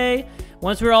 Hey!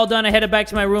 Once we're all done, I headed back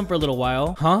to my room for a little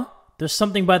while. Huh? There's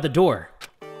something by the door.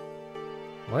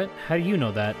 What? How do you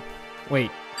know that?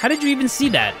 Wait, how did you even see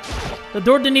that? The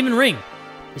door didn't even ring.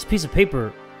 This piece of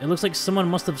paper, it looks like someone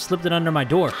must have slipped it under my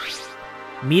door.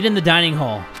 Meet in the dining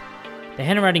hall. The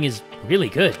handwriting is really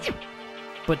good.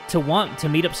 But to want to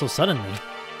meet up so suddenly.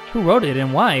 Who wrote it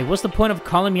and why? What's the point of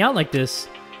calling me out like this?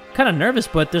 I'm kind of nervous,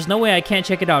 but there's no way I can't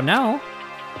check it out now.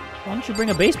 Why don't you bring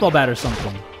a baseball bat or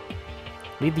something?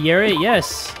 Leave the area?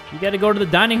 Yes. You gotta go to the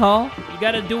dining hall. You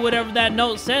gotta do whatever that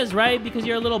note says, right? Because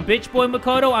you're a little bitch boy,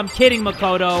 Makoto? I'm kidding,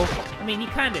 Makoto. I mean, he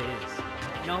kinda is.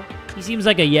 You know? He seems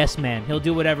like a yes man. He'll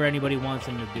do whatever anybody wants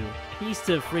him to do. He needs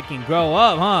to freaking grow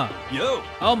up, huh? Yo.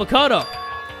 Oh, Makoto.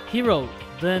 He wrote.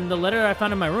 Then the letter I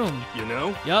found in my room. You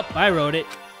know? Yup, I wrote it.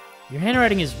 Your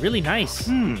handwriting is really nice.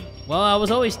 Well, I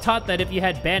was always taught that if you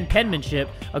had bad penmanship,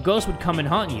 a ghost would come and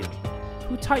haunt you.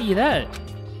 Who taught you that?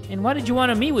 And why did you want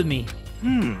to meet with me?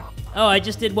 Oh, I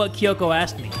just did what Kyoko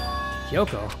asked me.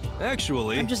 Kyoko?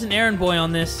 Actually... I'm just an errand boy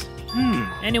on this.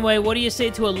 Anyway, what do you say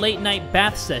to a late night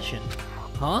bath session?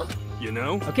 Huh? You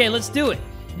know? Okay, let's do it.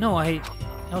 No, I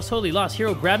was totally lost.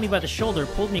 Hiro grabbed me by the shoulder,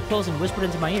 pulled me close, and whispered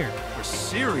into my ear. You're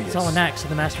serious? It's all an act, so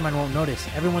the mastermind won't notice.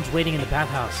 Everyone's waiting in the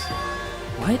bathhouse.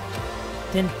 What?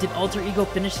 Then did Alter Ego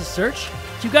finish his search?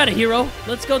 You got it, Hiro.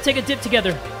 Let's go take a dip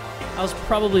together. I was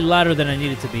probably louder than I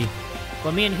needed to be.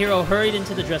 But me and Hiro hurried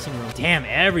into the dressing room. Damn,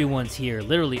 everyone's here.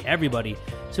 Literally everybody.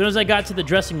 As soon as I got to the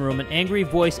dressing room, an angry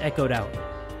voice echoed out.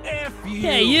 F you!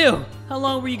 Hey, you! How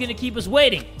long were you gonna keep us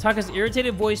waiting? Taka's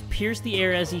irritated voice pierced the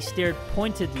air as he stared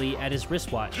pointedly at his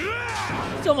wristwatch.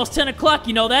 It's almost 10 o'clock,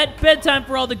 you know that? Bedtime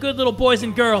for all the good little boys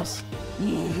and girls.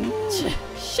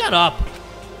 Shut up.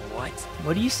 What?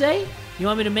 What do you say? You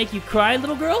want me to make you cry,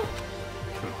 little girl?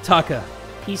 Taka.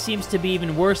 He seems to be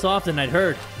even worse off than I'd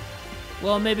heard.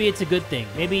 Well, maybe it's a good thing.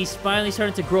 Maybe he's finally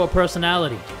starting to grow a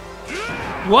personality.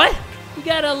 What? You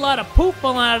got a lot of poop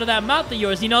falling out of that mouth of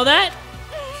yours, you know that?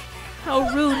 How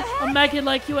rude. A maggot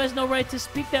like you has no right to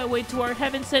speak that way to our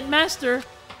heaven-sent master.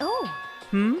 Oh.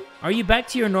 Are you back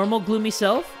to your normal gloomy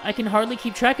self? I can hardly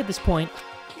keep track at this point.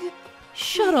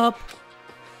 Shut up.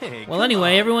 Hey, Well, come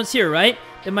anyway, on. everyone's here, right?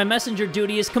 Then my messenger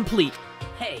duty is complete.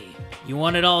 Hey, You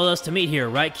wanted all of us to meet here,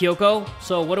 right, Kyoko?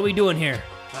 So what are we doing here?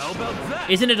 How about that?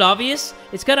 Isn't it obvious?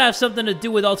 It's gotta have something to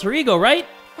do with alter ego, right?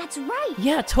 That's right.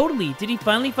 Yeah, totally. Did he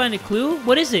finally find a clue?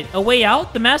 What is it? A way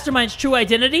out? The mastermind's true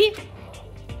identity?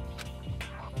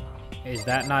 Is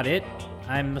that not it?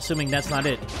 I'm assuming that's not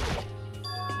it.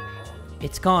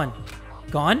 It's gone.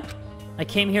 Gone? I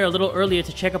came here a little earlier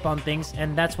to check up on things,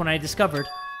 and that's when I discovered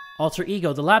alter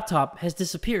ego, the laptop, has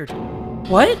disappeared.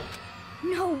 What?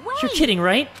 No way. You're kidding,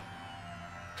 right?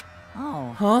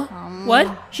 oh, Huh?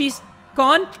 What? She's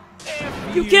gone?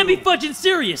 You can't be fudging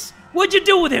serious! What'd you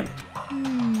do with him?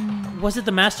 Was it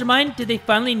the mastermind? Did they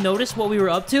finally notice what we were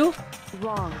up to?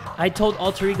 Wrong. I told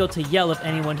alter ego to yell if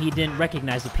anyone he didn't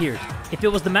recognize appeared. If it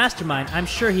was the mastermind, I'm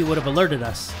sure he would have alerted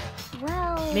us.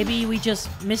 Well, Maybe we just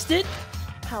missed it?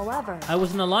 However, I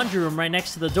was in the laundry room right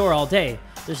next to the door all day.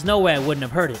 There's no way I wouldn't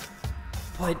have heard it.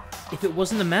 But if it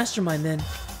wasn't the mastermind, then...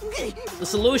 The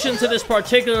solution to this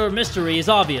particular mystery is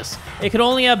obvious. It could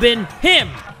only have been him!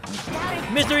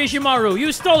 Mr. Ishimaru,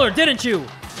 you stole her, didn't you?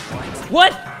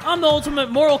 What? I'm the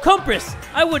ultimate moral compass.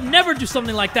 I would never do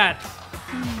something like that.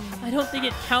 I don't think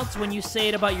it counts when you say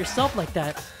it about yourself like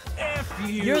that. F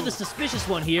you! You're the suspicious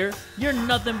one here. You're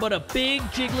nothing but a big,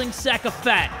 jiggling sack of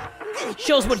fat.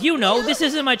 Shows what you know. This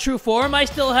isn't my true form. I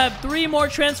still have 3 more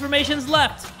transformations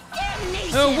left.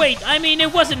 Oh, wait. I mean,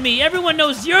 it wasn't me. Everyone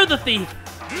knows you're the thief.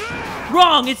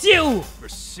 Wrong. It's you. You're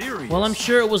serious? Well, I'm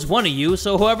sure it was one of you,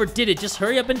 so whoever did it, just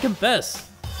hurry up and confess.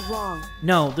 wrong.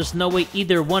 No, there's no way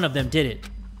either one of them did it.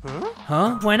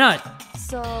 Huh? Why not?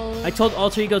 So, I told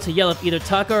alter ego to yell if either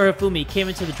Taka or Hifumi came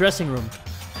into the dressing room.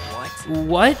 What?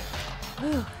 What?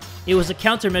 It was a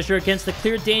countermeasure against the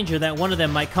clear danger that one of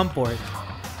them might come for it.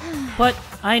 But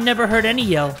I never heard any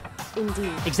yell.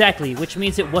 indeed. Exactly, which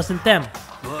means it wasn't them.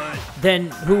 But... Then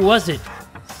who was it?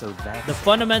 So that's... The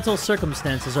fundamental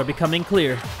circumstances are becoming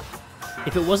clear.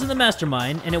 If it wasn't the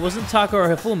mastermind, and it wasn't Taka or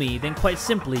Hifumi, then quite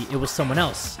simply, it was someone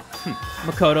else.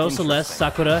 Makoto, Celeste,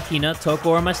 Sakura, Hina,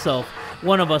 Toko, or myself.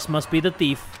 One of us must be the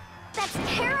thief. that's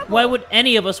terrible. Why would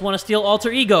any of us want to steal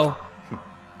alter ego?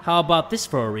 How about this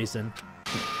for a reason?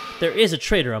 There is a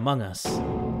traitor among us.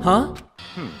 Huh?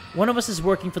 One of us is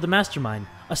working for the mastermind,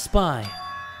 a spy.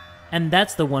 And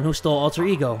that's the one who stole alter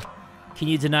ego. Can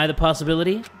you deny the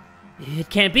possibility? It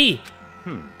can't be.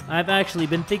 I've actually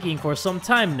been thinking for some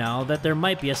time now that there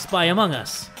might be a spy among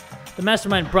us. The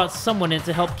mastermind brought someone in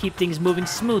to help keep things moving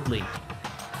smoothly.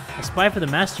 A spy for the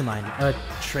mastermind? A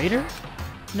traitor?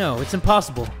 No, it's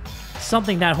impossible.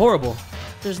 Something that horrible.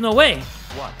 There's no way.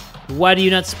 What? Why do you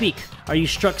not speak? Are you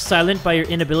struck silent by your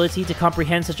inability to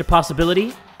comprehend such a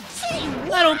possibility?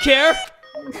 I don't care.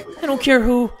 I don't care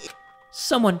who.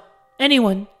 Someone,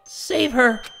 anyone, save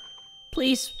her.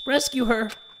 Please, rescue her.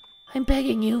 I'm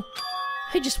begging you.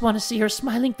 I just want to see her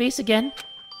smiling face again.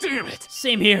 Damn it!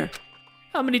 Same here.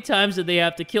 How many times did they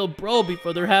have to kill Bro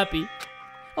before they're happy?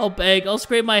 I'll beg, I'll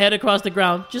scrape my head across the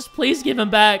ground. Just please give him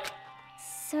back.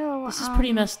 So, This is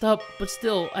pretty messed up, but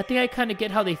still, I think I kind of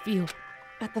get how they feel.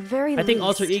 At the very I least. think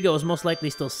alter ego is most likely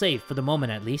still safe, for the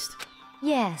moment at least.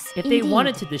 Yes, If they indeed.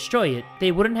 wanted to destroy it,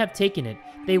 they wouldn't have taken it.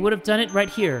 They would have done it right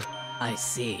here. I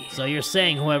see. So you're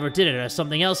saying whoever did it has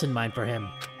something else in mind for him.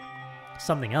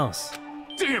 Something else.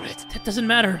 Damn it! That doesn't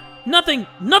matter. Nothing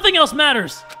else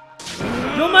matters.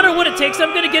 No matter what it takes,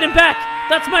 I'm gonna get him back.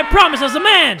 That's my promise as a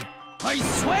man. I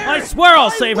swear! I swear I'll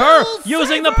save her will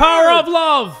using save the power her! of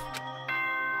love.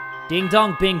 Ding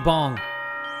dong bing bong.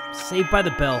 Saved by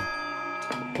the bell.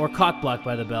 Or cockblocked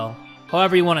by the bell.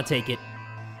 However you want to take it.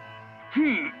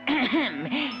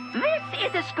 This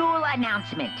is a school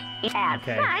announcement. As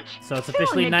Okay. such, So it's soon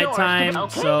officially the doors nighttime, will-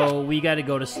 Okay. so we gotta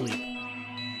go to sleep.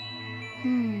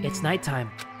 It's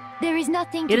nighttime. There is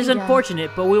nothing to It is be done.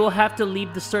 unfortunate, but we will have to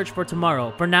leave the search for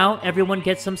tomorrow. For now, everyone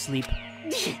gets some sleep.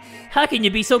 How can you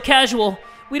be so casual?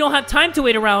 We don't have time to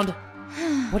wait around.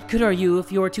 What good are you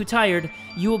if you are too tired?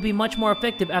 You will be much more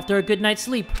effective after a good night's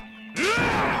sleep.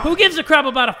 Who gives a crap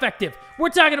about effective? We're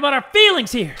talking about our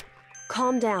feelings here.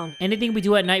 Calm down. Anything we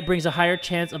do at night brings a higher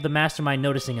chance of the mastermind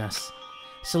noticing us.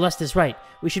 Celeste is right.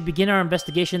 We should begin our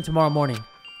investigation tomorrow morning.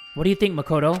 What do you think,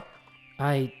 Makoto?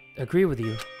 I agree with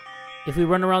you. If we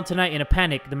run around tonight in a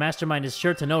panic, the mastermind is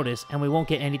sure to notice, and we won't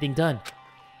get anything done.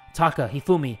 Taka,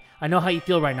 Hifumi, I know how you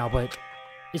feel right now, but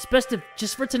it's best if,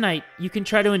 just for tonight, you can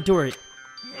try to endure it.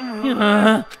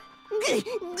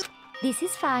 This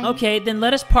is fine. Okay, then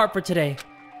let us part for today.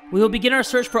 We will begin our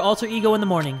search for Alter Ego in the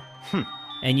morning.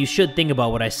 And you should think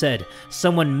about what I said.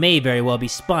 Someone may very well be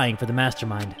spying for the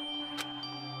mastermind.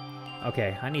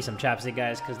 Okay, I need some chapstick,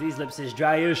 guys, because these lips is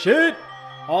dry as shit.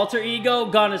 Alter Ego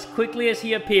gone as quickly as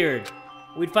he appeared.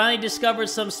 We'd finally discovered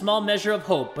some small measure of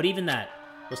hope, but even that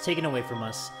was taken away from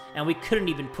us, and we couldn't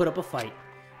even put up a fight.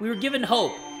 We were given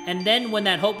hope, and then when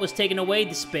that hope was taken away,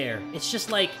 despair. It's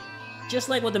just like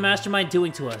what the mastermind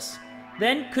doing to us.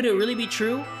 Then, could it really be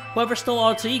true? Whoever stole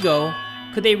Alter Ego,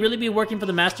 could they really be working for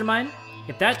the mastermind?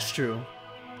 If that's true...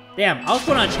 Damn, I was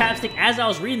putting on chapstick as I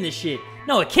was reading this shit.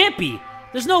 No, it can't be!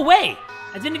 There's no way!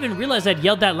 I didn't even realize I'd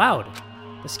yelled that loud.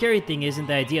 The scary thing isn't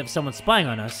the idea of someone spying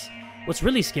on us. What's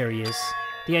really scary is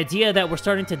the idea that we're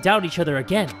starting to doubt each other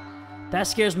again. That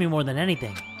scares me more than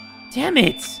anything. Damn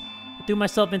it! I threw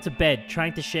myself into bed,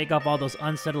 trying to shake off all those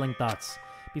unsettling thoughts.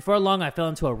 Before long, I fell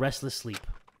into a restless sleep.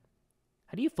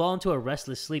 How do you fall into a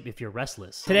restless sleep if you're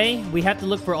restless? Today, we have to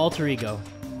look for Alter Ego.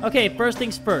 Okay, first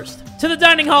things first. To the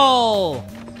dining hall!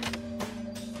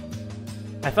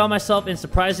 I found myself in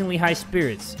surprisingly high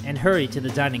spirits and hurried to the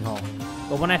dining hall.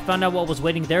 But when I found out what was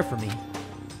waiting there for me...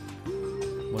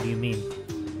 What do you mean?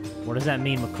 What does that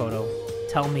mean, Makoto?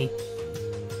 Tell me.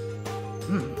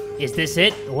 Is this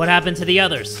it? What happened to the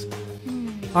others?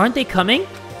 Aren't they coming?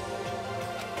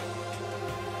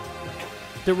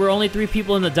 There were only 3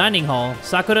 people in the dining hall.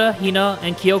 Sakura, Hina,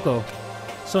 and Kyoko.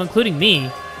 So including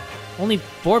me, only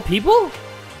 4 people?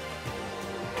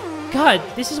 God,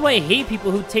 this is why I hate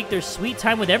people who take their sweet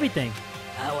time with everything.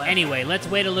 Anyway, let's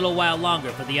wait a little while longer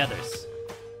for the others.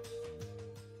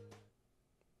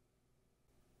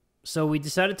 So we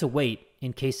decided to wait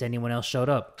in case anyone else showed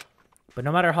up. But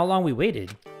no matter how long we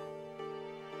waited...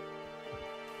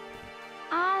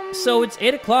 So it's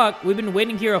 8 o'clock. We've been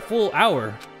waiting here a full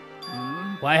hour.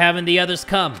 Why haven't the others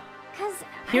come?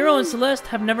 Hiro and Celeste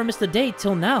have never missed a date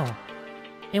till now.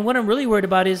 And what I'm really worried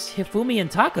about is Hifumi and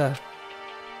Taka.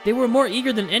 They were more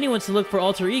eager than anyone to look for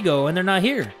Alter Ego, and they're not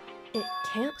here. It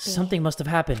can't be. Something must have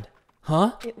happened.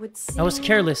 Huh? It would seem... I was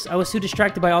careless. I was too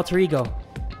distracted by Alter Ego.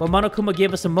 But Monokuma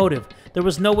gave us a motive. There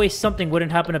was no way something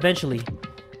wouldn't happen eventually.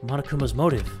 Monokuma's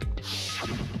motive.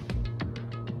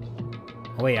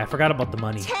 Oh wait, I forgot about the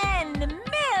money. $10 million!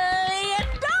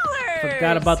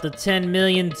 Forgot about the $10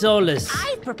 million.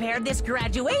 I've prepared this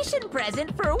graduation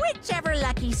present for whichever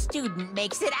lucky student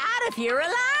makes it out of here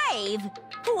alive.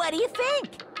 What do you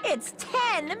think? It's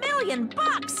 10 million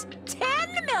bucks!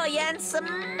 10 million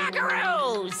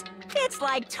smackaroos! It's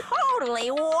like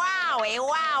totally wowie,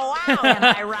 wow, wow, am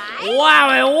I right?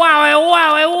 Wowie, wowie,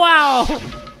 wowie, wow!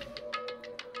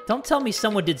 Don't tell me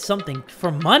someone did something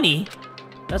for money.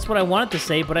 That's what I wanted to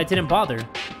say, but I didn't bother.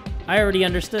 I already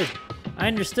understood. I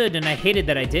understood, and I hated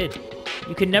that I did.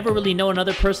 You can never really know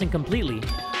another person completely.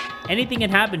 Anything can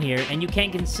happen here, and you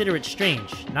can't consider it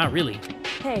strange. Not really.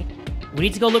 Hey. We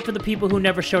need to go look for the people who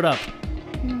never showed up.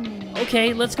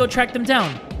 Okay, let's go track them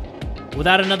down.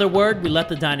 Without another word, we left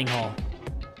the dining hall.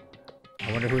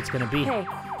 I wonder who it's gonna be. Hey.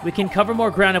 We can cover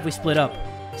more ground if we split up.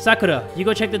 Sakura, you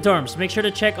go check the dorms. Make sure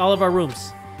to check all of our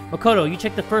rooms. Makoto, you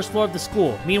check the first floor of the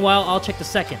school. Meanwhile, I'll check the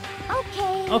second.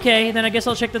 Okay. Okay, then I guess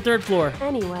I'll check the third floor.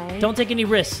 Anyway. Don't take any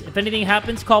risks. If anything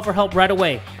happens, call for help right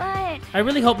away. But... I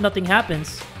really hope nothing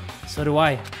happens. So do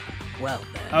I. Well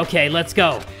then. Okay, let's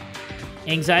go.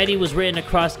 Anxiety was written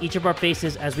across each of our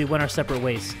faces as we went our separate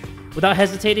ways. Without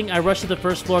hesitating, I rushed to the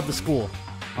first floor of the school.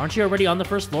 Aren't you already on the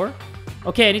first floor?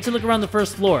 Okay, I need to look around the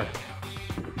first floor.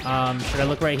 Should I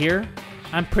look right here?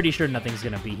 I'm pretty sure nothing's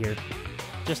gonna be here.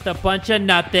 Just a bunch of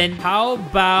nothing. How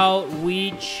about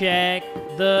we check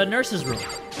the nurse's room?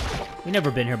 We've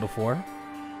never been here before.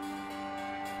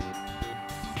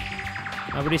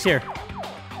 Nobody's here.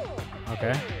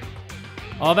 Okay.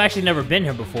 Oh, I've actually never been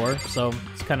here before, so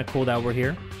it's kind of cool that we're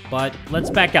here. But let's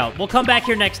back out. We'll come back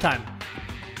here next time.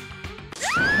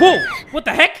 Whoa! What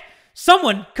the heck?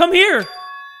 Someone, come here!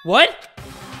 What?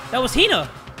 That was Hina.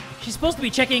 She's supposed to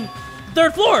be checking the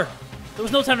third floor. There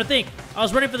was no time to think. I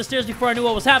was running for the stairs before I knew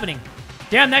what was happening.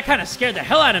 Damn, that kind of scared the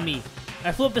hell out of me.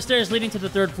 I flew up the stairs leading to the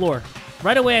third floor.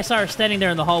 Right away, I saw her standing there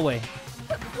in the hallway.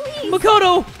 Please.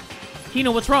 Makoto!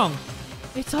 Hina, what's wrong?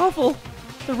 It's awful.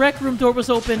 The rec room door was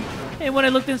open, and when I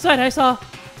looked inside, I saw...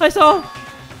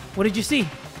 What did you see?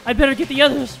 I'd better get the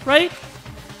others, right?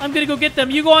 I'm gonna go get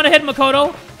them. You go on ahead,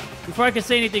 Makoto. Before I could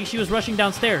say anything, she was rushing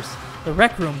downstairs. The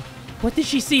rec room. What did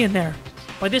she see in there?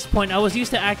 By this point, I was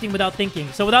used to acting without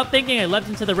thinking. So without thinking, I leapt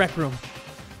into the rec room.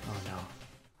 Oh no.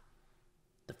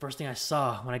 The first thing I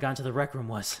saw when I got into the rec room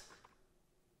was...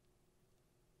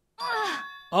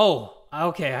 Oh,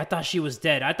 okay. I thought she was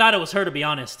dead. I thought it was her, to be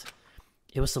honest.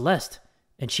 It was Celeste,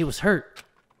 and she was hurt.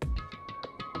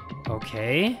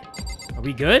 Okay. Are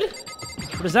we good?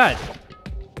 What is that?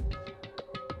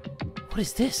 What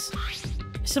is this?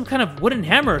 It's some kind of wooden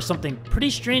hammer or something. Pretty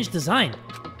strange design.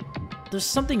 There's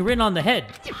something written on the head.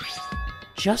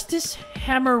 Justice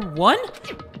Hammer 1?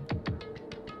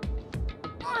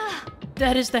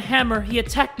 That is the hammer he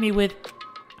attacked me with.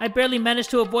 I barely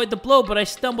managed to avoid the blow, but I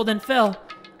stumbled and fell.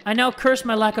 I now curse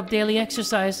my lack of daily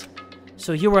exercise.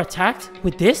 So you were attacked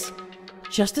with this?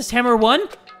 Justice Hammer 1?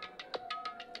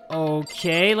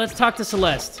 Okay, let's talk to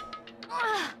Celeste.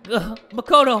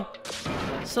 Makoto!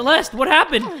 Celeste, what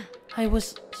happened? I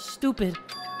was stupid.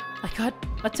 I got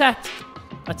attacked.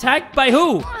 Attacked by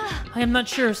who? I am not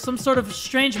sure. Some sort of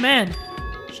strange man.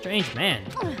 Strange man?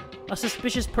 A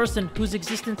suspicious person whose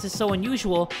existence is so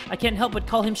unusual, I can't help but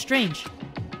call him strange.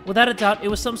 Without a doubt, it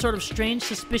was some sort of strange,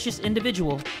 suspicious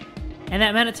individual. And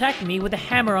that man attacked me with a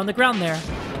hammer on the ground there.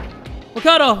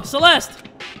 Makoto! Celeste!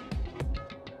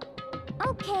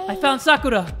 Okay. I found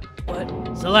Sakura!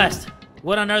 What? Celeste,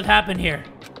 what on earth happened here?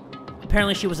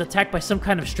 Apparently she was attacked by some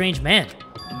kind of strange man.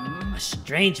 A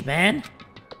strange man?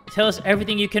 Tell us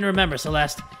everything you can remember,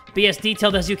 Celeste. Be as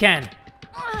detailed as you can.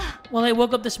 Well, I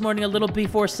woke up this morning a little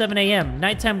before 7 a.m.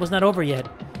 Nighttime was not over yet.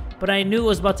 But I knew it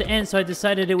was about to end, so I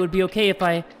decided it would be okay if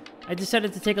I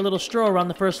decided to take a little stroll around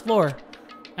the first floor.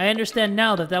 I understand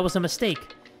now that that was a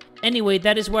mistake. Anyway,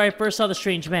 that is where I first saw the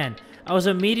strange man. I was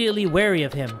immediately wary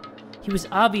of him. He was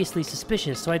obviously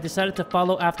suspicious, so I decided to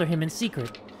follow after him in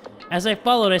secret. As I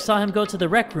followed, I saw him go to the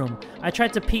rec room. I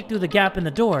tried to peek through the gap in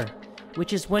the door,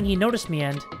 which is when he noticed me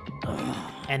and...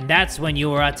 And that's when you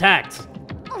were attacked.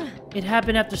 It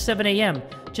happened after 7 a.m.,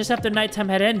 just after nighttime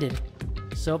had ended.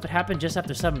 So if it happened just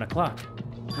after 7 o'clock,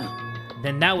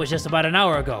 then that was just about an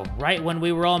hour ago, right when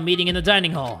we were all meeting in the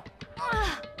dining hall.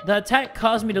 The attack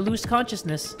caused me to lose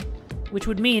consciousness, which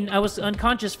would mean I was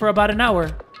unconscious for about an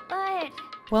hour. But...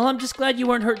 Well, I'm just glad you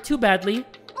weren't hurt too badly.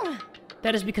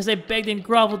 That is because I begged and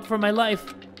groveled for my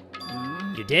life.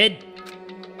 You did?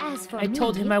 As for I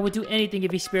told him I would do anything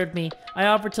if he spared me. I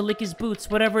offered to lick his boots,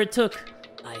 whatever it took.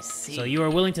 I see. So you are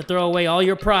willing to throw away all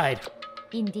your pride.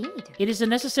 Indeed. It is a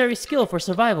necessary skill for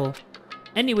survival.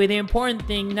 Anyway, the important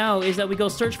thing now is that we go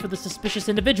search for the suspicious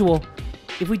individual.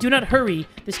 If we do not hurry,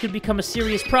 this could become a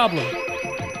serious problem.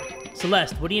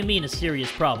 Celeste, what do you mean a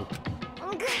serious problem?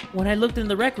 When I looked in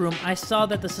the rec room, I saw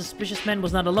that the suspicious man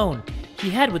was not alone.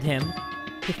 He had with him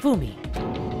Hifumi.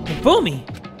 Hifumi?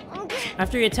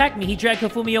 After he attacked me, he dragged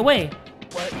Hifumi away.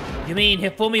 What? You mean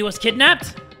Hifumi was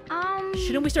kidnapped?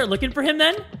 Shouldn't we start looking for him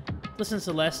then? Listen,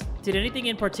 Celeste, did anything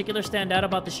in particular stand out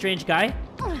about the strange guy?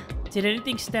 Did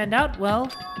anything stand out?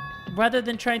 Well, rather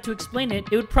than trying to explain it,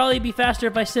 it would probably be faster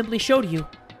if I simply showed you.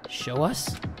 Show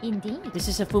us? Indeed. This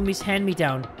is Hifumi's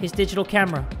hand-me-down, his digital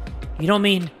camera. You don't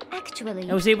mean... Actually...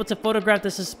 I was able to photograph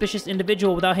the suspicious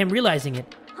individual without him realizing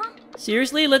it. Huh?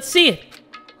 Seriously? Let's see it!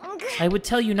 I would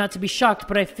tell you not to be shocked,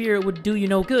 but I fear it would do you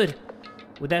no good.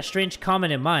 With that strange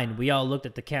comment in mind, we all looked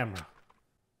at the camera.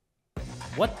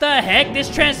 What the heck? This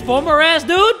Transformer-ass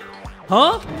dude?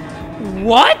 Huh?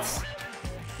 What?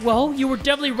 Well, you were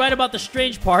definitely right about the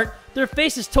strange part. Their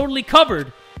face is totally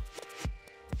covered.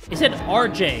 It said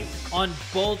RJ on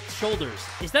both shoulders.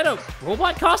 Is that a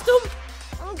robot costume?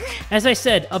 As I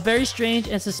said, a very strange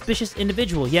and suspicious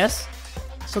individual, yes?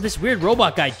 So this weird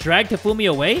robot guy dragged Hifumi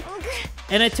away?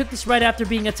 And I took this right after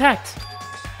being attacked.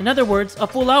 In other words, a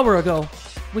full hour ago.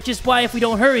 Which is why if we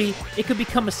don't hurry, it could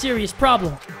become a serious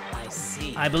problem. I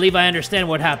see. I believe I understand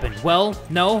what happened. Well,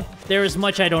 no, there is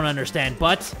much I don't understand,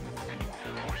 but...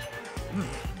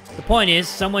 The point is,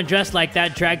 someone dressed like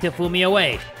that dragged Hifumi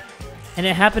away. And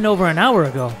it happened over an hour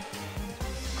ago.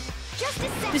 Just a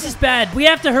second. This is bad. We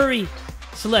have to hurry.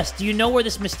 Celeste, do you know where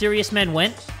this mysterious man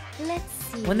went? Let's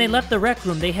see... When they left the rec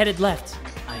room, they headed left.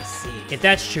 I see. If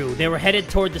that's true, they were headed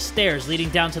toward the stairs leading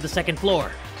down to the second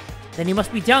floor. Then he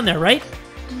must be down there, right?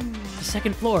 The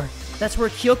second floor. That's where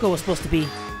Kyoko was supposed to be.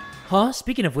 Huh?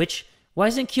 Speaking of which, why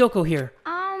isn't Kyoko here?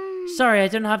 Sorry, I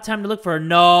didn't have time to look for her.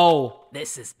 No!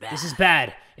 This is bad. This is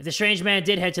bad. If the strange man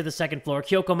did head to the second floor,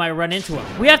 Kyoko might run into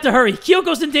him. We have to hurry!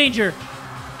 Kyoko's in danger!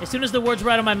 As soon as the words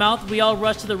were out of my mouth, we all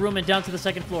rushed to the room and down to the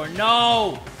second floor.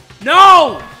 No!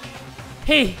 No!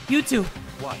 Hey, you two.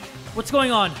 What? What's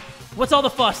going on? What's all the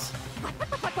fuss?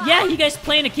 Yeah, you guys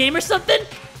playing a game or something?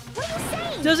 What are you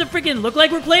saying? Does it freaking look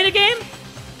like we're playing a game?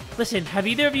 Listen, have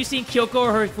either of you seen Kyoko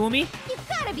or Hifumi? You've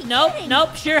gotta be Nope, kidding.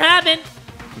 nope, sure haven't.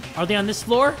 Are they on this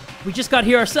floor? We just got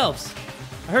here ourselves.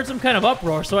 I heard some kind of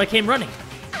uproar, so I came running.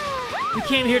 We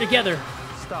came here together.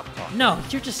 Stop talking. No,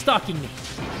 you're just stalking me.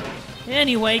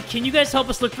 Anyway, can you guys help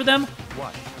us look for them?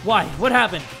 What? Why? What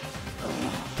happened?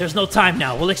 There's no time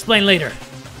now. We'll explain later.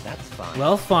 That's fine.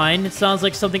 Well, fine. It sounds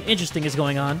like something interesting is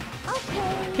going on.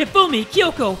 Okay. Hifumi,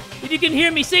 Kyoko, if you can hear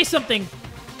me, say something.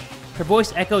 Her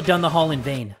voice echoed down the hall in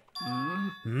vain.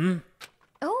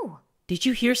 Oh. Did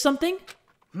you hear something?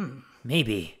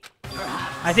 Maybe.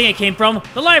 I think it came from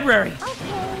the library.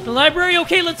 Okay. The library?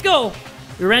 Okay, let's go.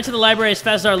 We ran to the library as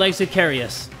fast as our legs could carry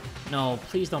us. No,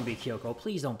 please don't be Kyoko.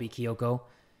 Please don't be Kyoko.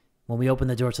 When we opened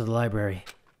the door to the library.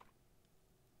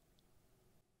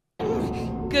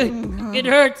 Good. It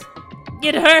hurts.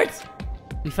 It hurts.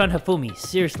 We found Hifumi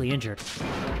seriously injured.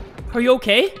 Are you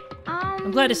okay?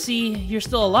 I'm glad to see you're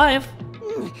still alive.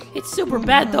 It's super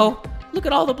bad though. Look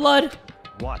at all the blood.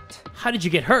 What? How did you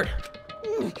get hurt?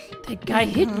 That guy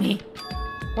hit me.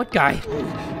 What guy?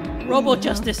 Robo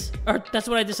Justice. Or that's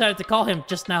what I decided to call him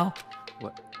just now.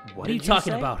 What are you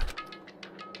talking about?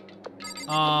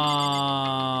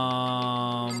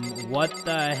 What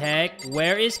the heck?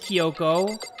 Where is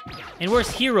Kyoko? And where's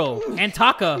Hiro and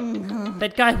Taka?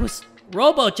 That guy was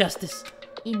Robo Justice.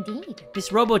 Indeed.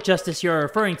 This Robo Justice you're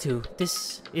referring to,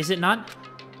 this, is it not?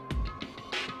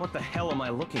 What the hell am I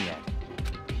looking at?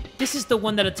 This is the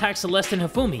one that attacked Celeste and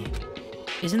Hifumi.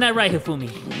 Isn't that right,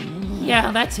 Hifumi?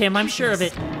 Yeah, that's him, I'm sure of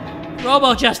it.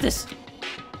 Robo Justice!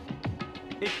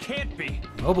 It can't be.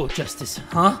 Robo Justice,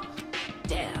 huh?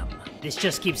 Damn, this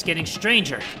just keeps getting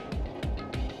stranger.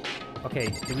 Okay,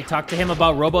 did we talk to him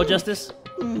about Robo Justice?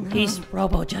 He's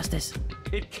Robo Justice.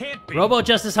 It can't be. Robo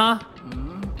Justice, huh?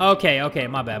 Okay,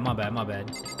 my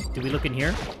bad. Did we look in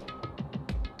here?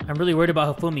 I'm really worried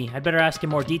about Hifumi. I'd better ask him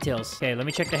more details. Okay, let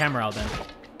me check the hammer out then.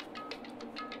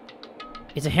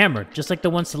 It's a hammer, just like the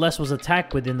one Celeste was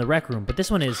attacked with in the rec room, but this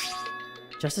one is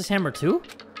Justice Hammer too?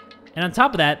 And on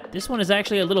top of that, this one is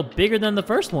actually a little bigger than the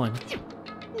first one.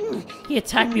 He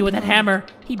attacked me with that hammer.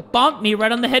 He bonked me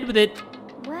right on the head with it.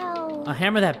 Well... A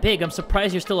hammer that big, I'm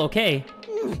surprised you're still okay.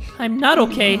 I'm not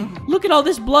okay. Look at all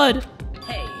this blood.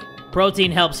 Hey.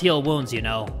 Protein helps heal wounds, you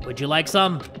know. Would you like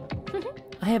some?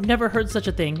 I have never heard such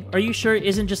a thing. Are you sure it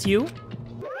isn't just you?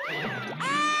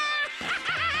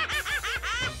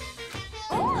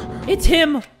 It's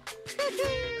him!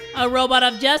 A robot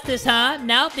of justice, huh?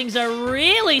 Now things are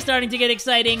really starting to get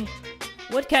exciting.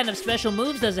 What kind of special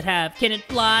moves does it have? Can it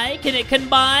fly? Can it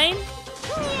combine?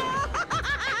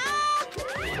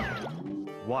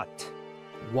 What?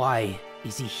 Why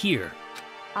is he here?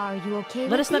 Are you okay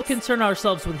Let with us not this? concern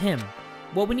ourselves with him.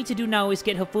 What we need to do now is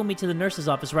get Hifumi to the nurse's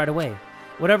office right away.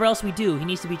 Whatever else we do, he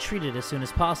needs to be treated as soon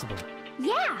as possible.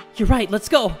 Yeah. You're right, let's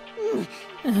go!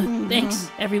 Thanks,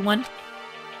 everyone.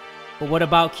 But what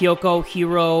about Kyoko,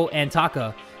 Hiro, and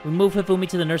Taka? We moved Hifumi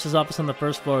to the nurse's office on the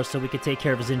first floor so we could take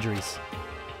care of his injuries.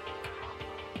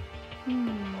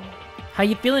 How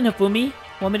you feeling, Hifumi?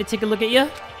 Want me to take a look at you?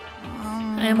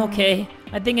 I am okay.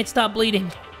 I think it stopped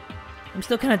bleeding. I'm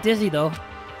still kind of dizzy, though.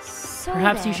 So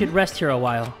Perhaps you then, should rest here a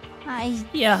while.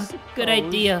 Yeah, good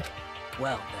idea.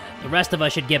 Well then. The rest of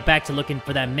us should get back to looking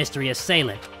for that mystery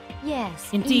assailant. Yes,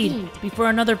 Indeed, before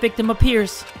another victim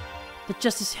appears. The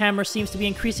Justice Hammer seems to be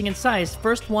increasing in size.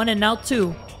 First one and now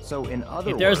two. So in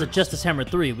other If there's a words, Justice Hammer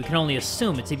 3, we can only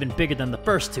assume it's even bigger than the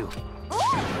first two.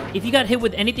 If you got hit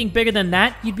with anything bigger than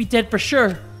that, you'd be dead for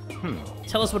sure.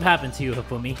 Tell us what happened to you,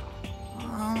 Hifumi.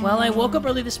 Well, I woke up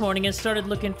early this morning and started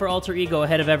looking for Alter Ego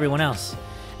ahead of everyone else.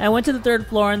 I went to the third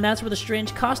floor and that's where the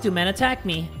strange costume man attacked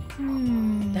me.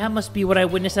 That must be what I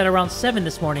witnessed at around 7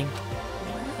 this morning.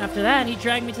 After that, he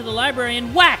dragged me to the library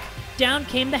and whack! Down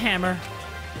came the hammer.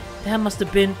 That must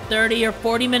have been 30 or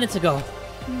 40 minutes ago.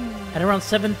 At around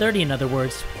 7:30, in other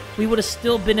words, we would have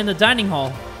still been in the dining hall,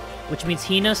 which means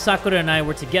Hina, Sakura, and I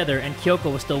were together and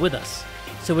Kyoko was still with us.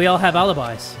 So we all have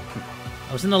alibis.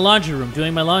 I was in the laundry room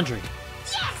doing my laundry.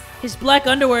 His black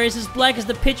underwear is as black as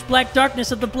the pitch black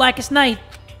darkness of the blackest night.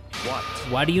 what?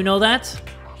 Why do you know that?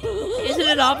 Isn't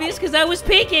it obvious? Because I was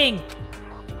peeking!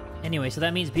 Anyway, so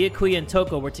that means Byakuya and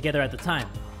Toko were together at the time,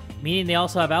 meaning they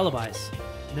also have alibis.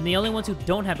 Then the only ones who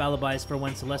don't have alibis for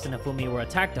when Celeste and Hifumi were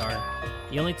attacked are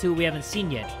the only two we haven't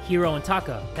seen yet, Hiro and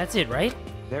Taka. That's it, right?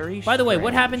 Very By the way,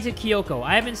 what strange. happened to Kyoko?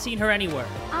 I haven't seen her anywhere.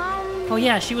 Oh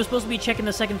yeah, she was supposed to be checking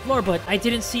the second floor, but I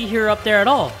didn't see her up there at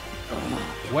all.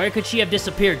 Where could she have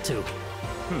disappeared to?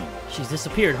 She's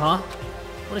disappeared, huh?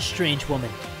 What a strange woman.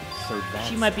 So that's...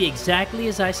 She might be exactly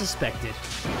as I suspected.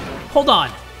 Hold on!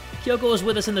 Kyoko was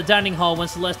with us in the dining hall when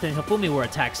Celeste and Hifumi were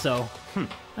attacked, so...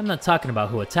 I'm not talking about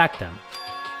who attacked them.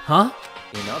 Huh?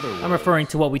 In other words... I'm referring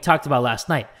to what we talked about last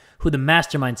night, who the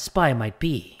mastermind spy might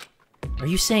be. Are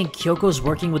you saying Kyoko's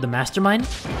working with the mastermind?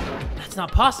 That's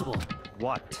not possible.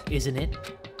 What? Isn't it?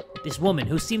 This woman,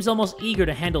 who seems almost eager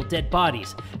to handle dead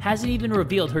bodies, hasn't even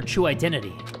revealed her true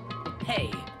identity.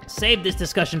 Hey, save this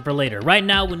discussion for later. Right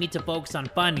now, we need to focus on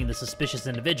finding the suspicious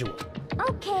individual.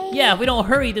 Okay. Yeah, if we don't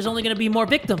hurry, there's only gonna be more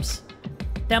victims.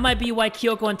 That might be why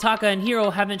Kyoko and Taka and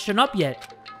Hiro haven't shown up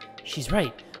yet. She's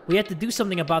right. We have to do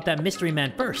something about that mystery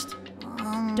man first.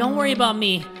 Don't worry about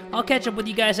me. I'll catch up with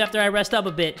you guys after I rest up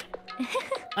a bit.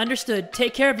 Understood.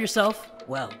 Take care of yourself.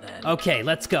 Well then. Okay,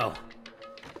 let's go.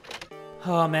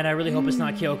 Oh man, I really hope it's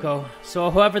not Kyoko. So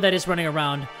whoever that is running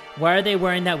around, why are they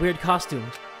wearing that weird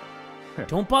costume?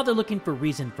 Don't bother looking for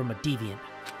reason from a deviant.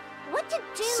 What to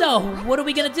do? So, what are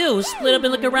we gonna do? Split up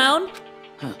and look around?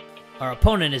 Our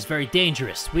opponent is very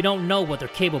dangerous. We don't know what they're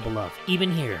capable of,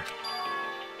 even here.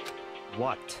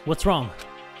 What? What's wrong?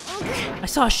 I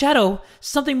saw a shadow.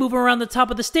 Something moving around the top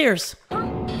of the stairs.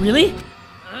 Really?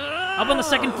 Up on the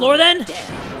second floor then?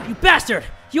 You bastard!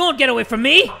 You won't get away from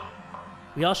me!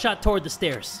 We all shot toward the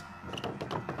stairs.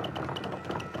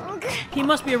 He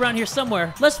must be around here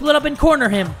somewhere. Let's split up and corner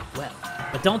him. Well.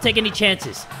 But don't take any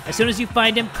chances. As soon as you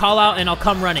find him, call out and I'll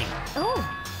come running. Oh,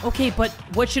 Okay, but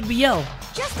what should we yell?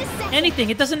 just a second. Anything,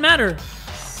 it doesn't matter.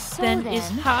 So Then then, is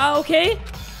ha okay?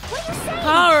 what are you saying?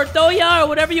 Ha or doya or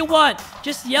whatever you want.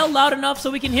 Just yell loud enough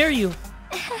so we can hear you.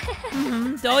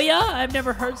 Doya? I've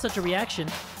never heard such a reaction.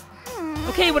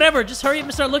 Okay, whatever. Just hurry up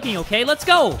and start looking, okay? Let's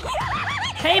go.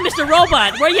 Hey, Mr.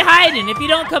 Robot, where you hiding? If you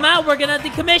don't come out, we're gonna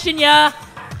decommission ya.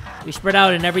 We spread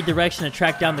out in every direction to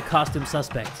track down the costume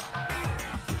suspect.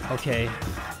 Okay,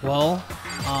 well,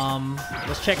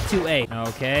 let's check 2A.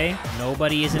 Okay,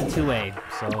 nobody is in 2A,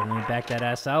 so let me back that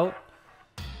ass out.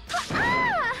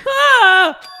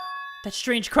 Ah! That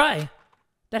strange cry.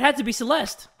 That had to be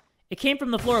Celeste. It came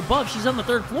from the floor above. She's on the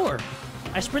 3rd floor.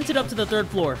 I sprinted up to the 3rd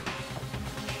floor.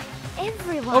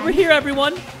 Everyone. Over here,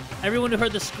 everyone! Everyone who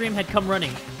heard the scream had come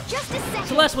running. Just a second.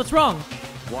 Celeste, what's wrong?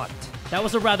 What? That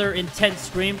was a rather intense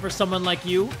scream for someone like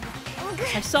you.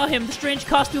 I saw him, the strange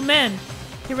costume man.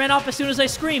 He ran off as soon as I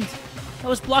screamed. I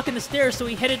was blocking the stairs, so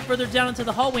he headed further down into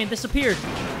the hallway and disappeared.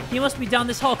 He must be down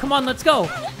this hall. Come on, let's go.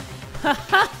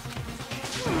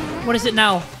 What is it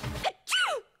now?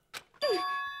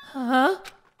 Huh?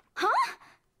 Huh?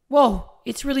 Whoa,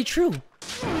 it's really true.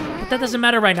 But that doesn't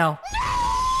matter right now.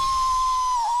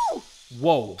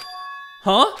 Whoa.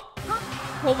 Huh?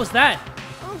 What was that?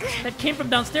 That came from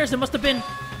downstairs. It must have been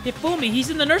Hifumi. He's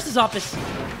in the nurse's office.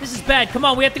 This is bad. Come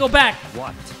on, we have to go back.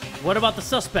 What? What about the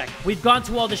suspect? We've gone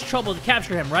to all this trouble to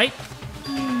capture him, right?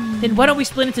 Then why don't we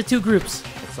split into 2 groups?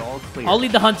 It's all clear. I'll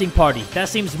lead the hunting party. That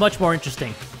seems much more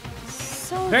interesting.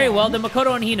 So Very then, well, then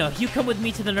Makoto and Hina, you come with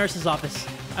me to the nurse's office.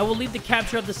 I will leave the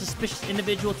capture of the suspicious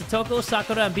individual to Toko,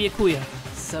 Sakura, and Byakuya.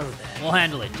 So then. We'll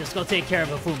handle it. Just go take care of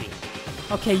Hifumi.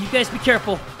 Okay, you guys be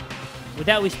careful. With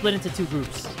that, we split into 2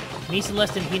 groups. Me,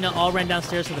 Celeste, and Hina all ran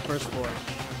downstairs to the 1st floor.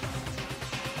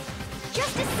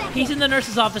 Just a second. He's in the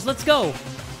nurse's office. Let's go.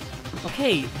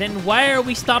 Okay, then why are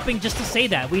we stopping just to say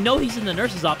that? We know he's in the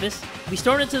nurse's office. We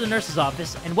stormed into the nurse's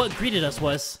office, and what greeted us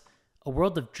was a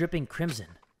world of dripping crimson.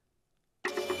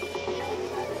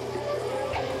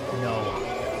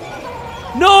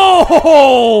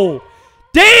 No!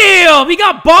 Damn! He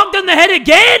got bonked on the head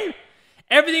again?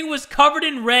 Everything was covered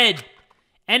in red.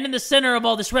 And in the center of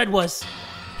all this red was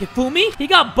Hifumi? He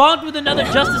got bonked with another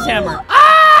justice hammer.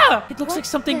 Ah! It looks like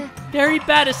something very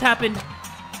bad has happened.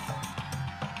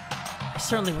 I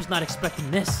certainly was not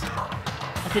expecting this.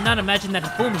 I did not imagine that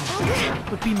Hifumi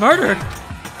would be murdered.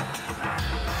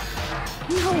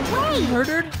 No way.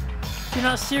 Murdered? You're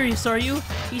not serious, are you?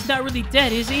 He's not really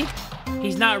dead, is he?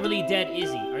 He's not really dead,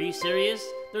 is he? Are you serious?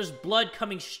 There's blood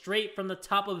coming straight from the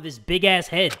top of his big-ass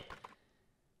head.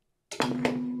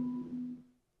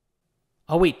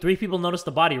 Oh wait, 3 people noticed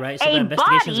the body, right? So the A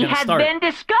investigation's body gonna has start. been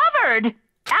discovered.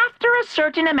 After a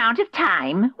certain amount of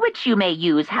time, which you may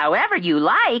use however you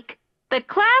like, the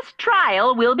class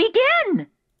trial will begin.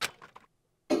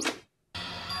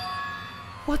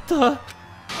 What the?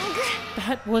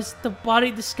 That was the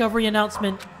body discovery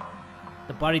announcement.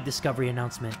 The body discovery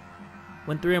announcement.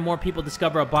 When 3 or more people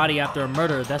discover a body after a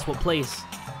murder, that's what plays.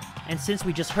 And since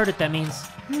we just heard it, that means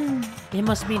it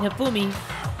must mean Hifumi.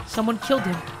 Someone killed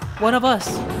him. One of us.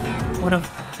 One of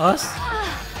us?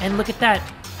 And look at that.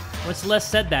 When Celeste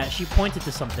said that, she pointed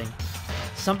to something.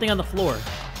 Something on the floor.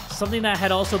 something that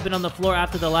had also been on the floor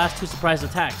after the last 2 surprise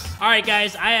attacks. Alright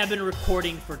guys, I have been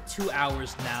recording for 2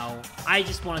 hours now. I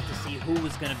just wanted to see who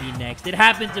was gonna be next. It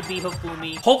happened to be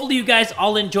Hifumi. Hopefully you guys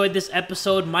all enjoyed this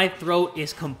episode. My throat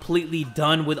is completely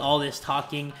done with all this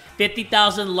talking.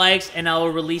 50,000 likes and I will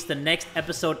release the next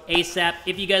episode ASAP.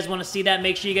 If you guys want to see that,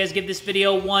 make sure you guys give this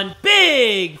video one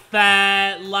big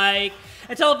fat like.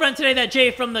 And tell a friend today that Jay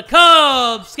from the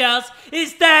Kubz Scouts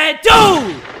is that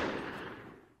dude!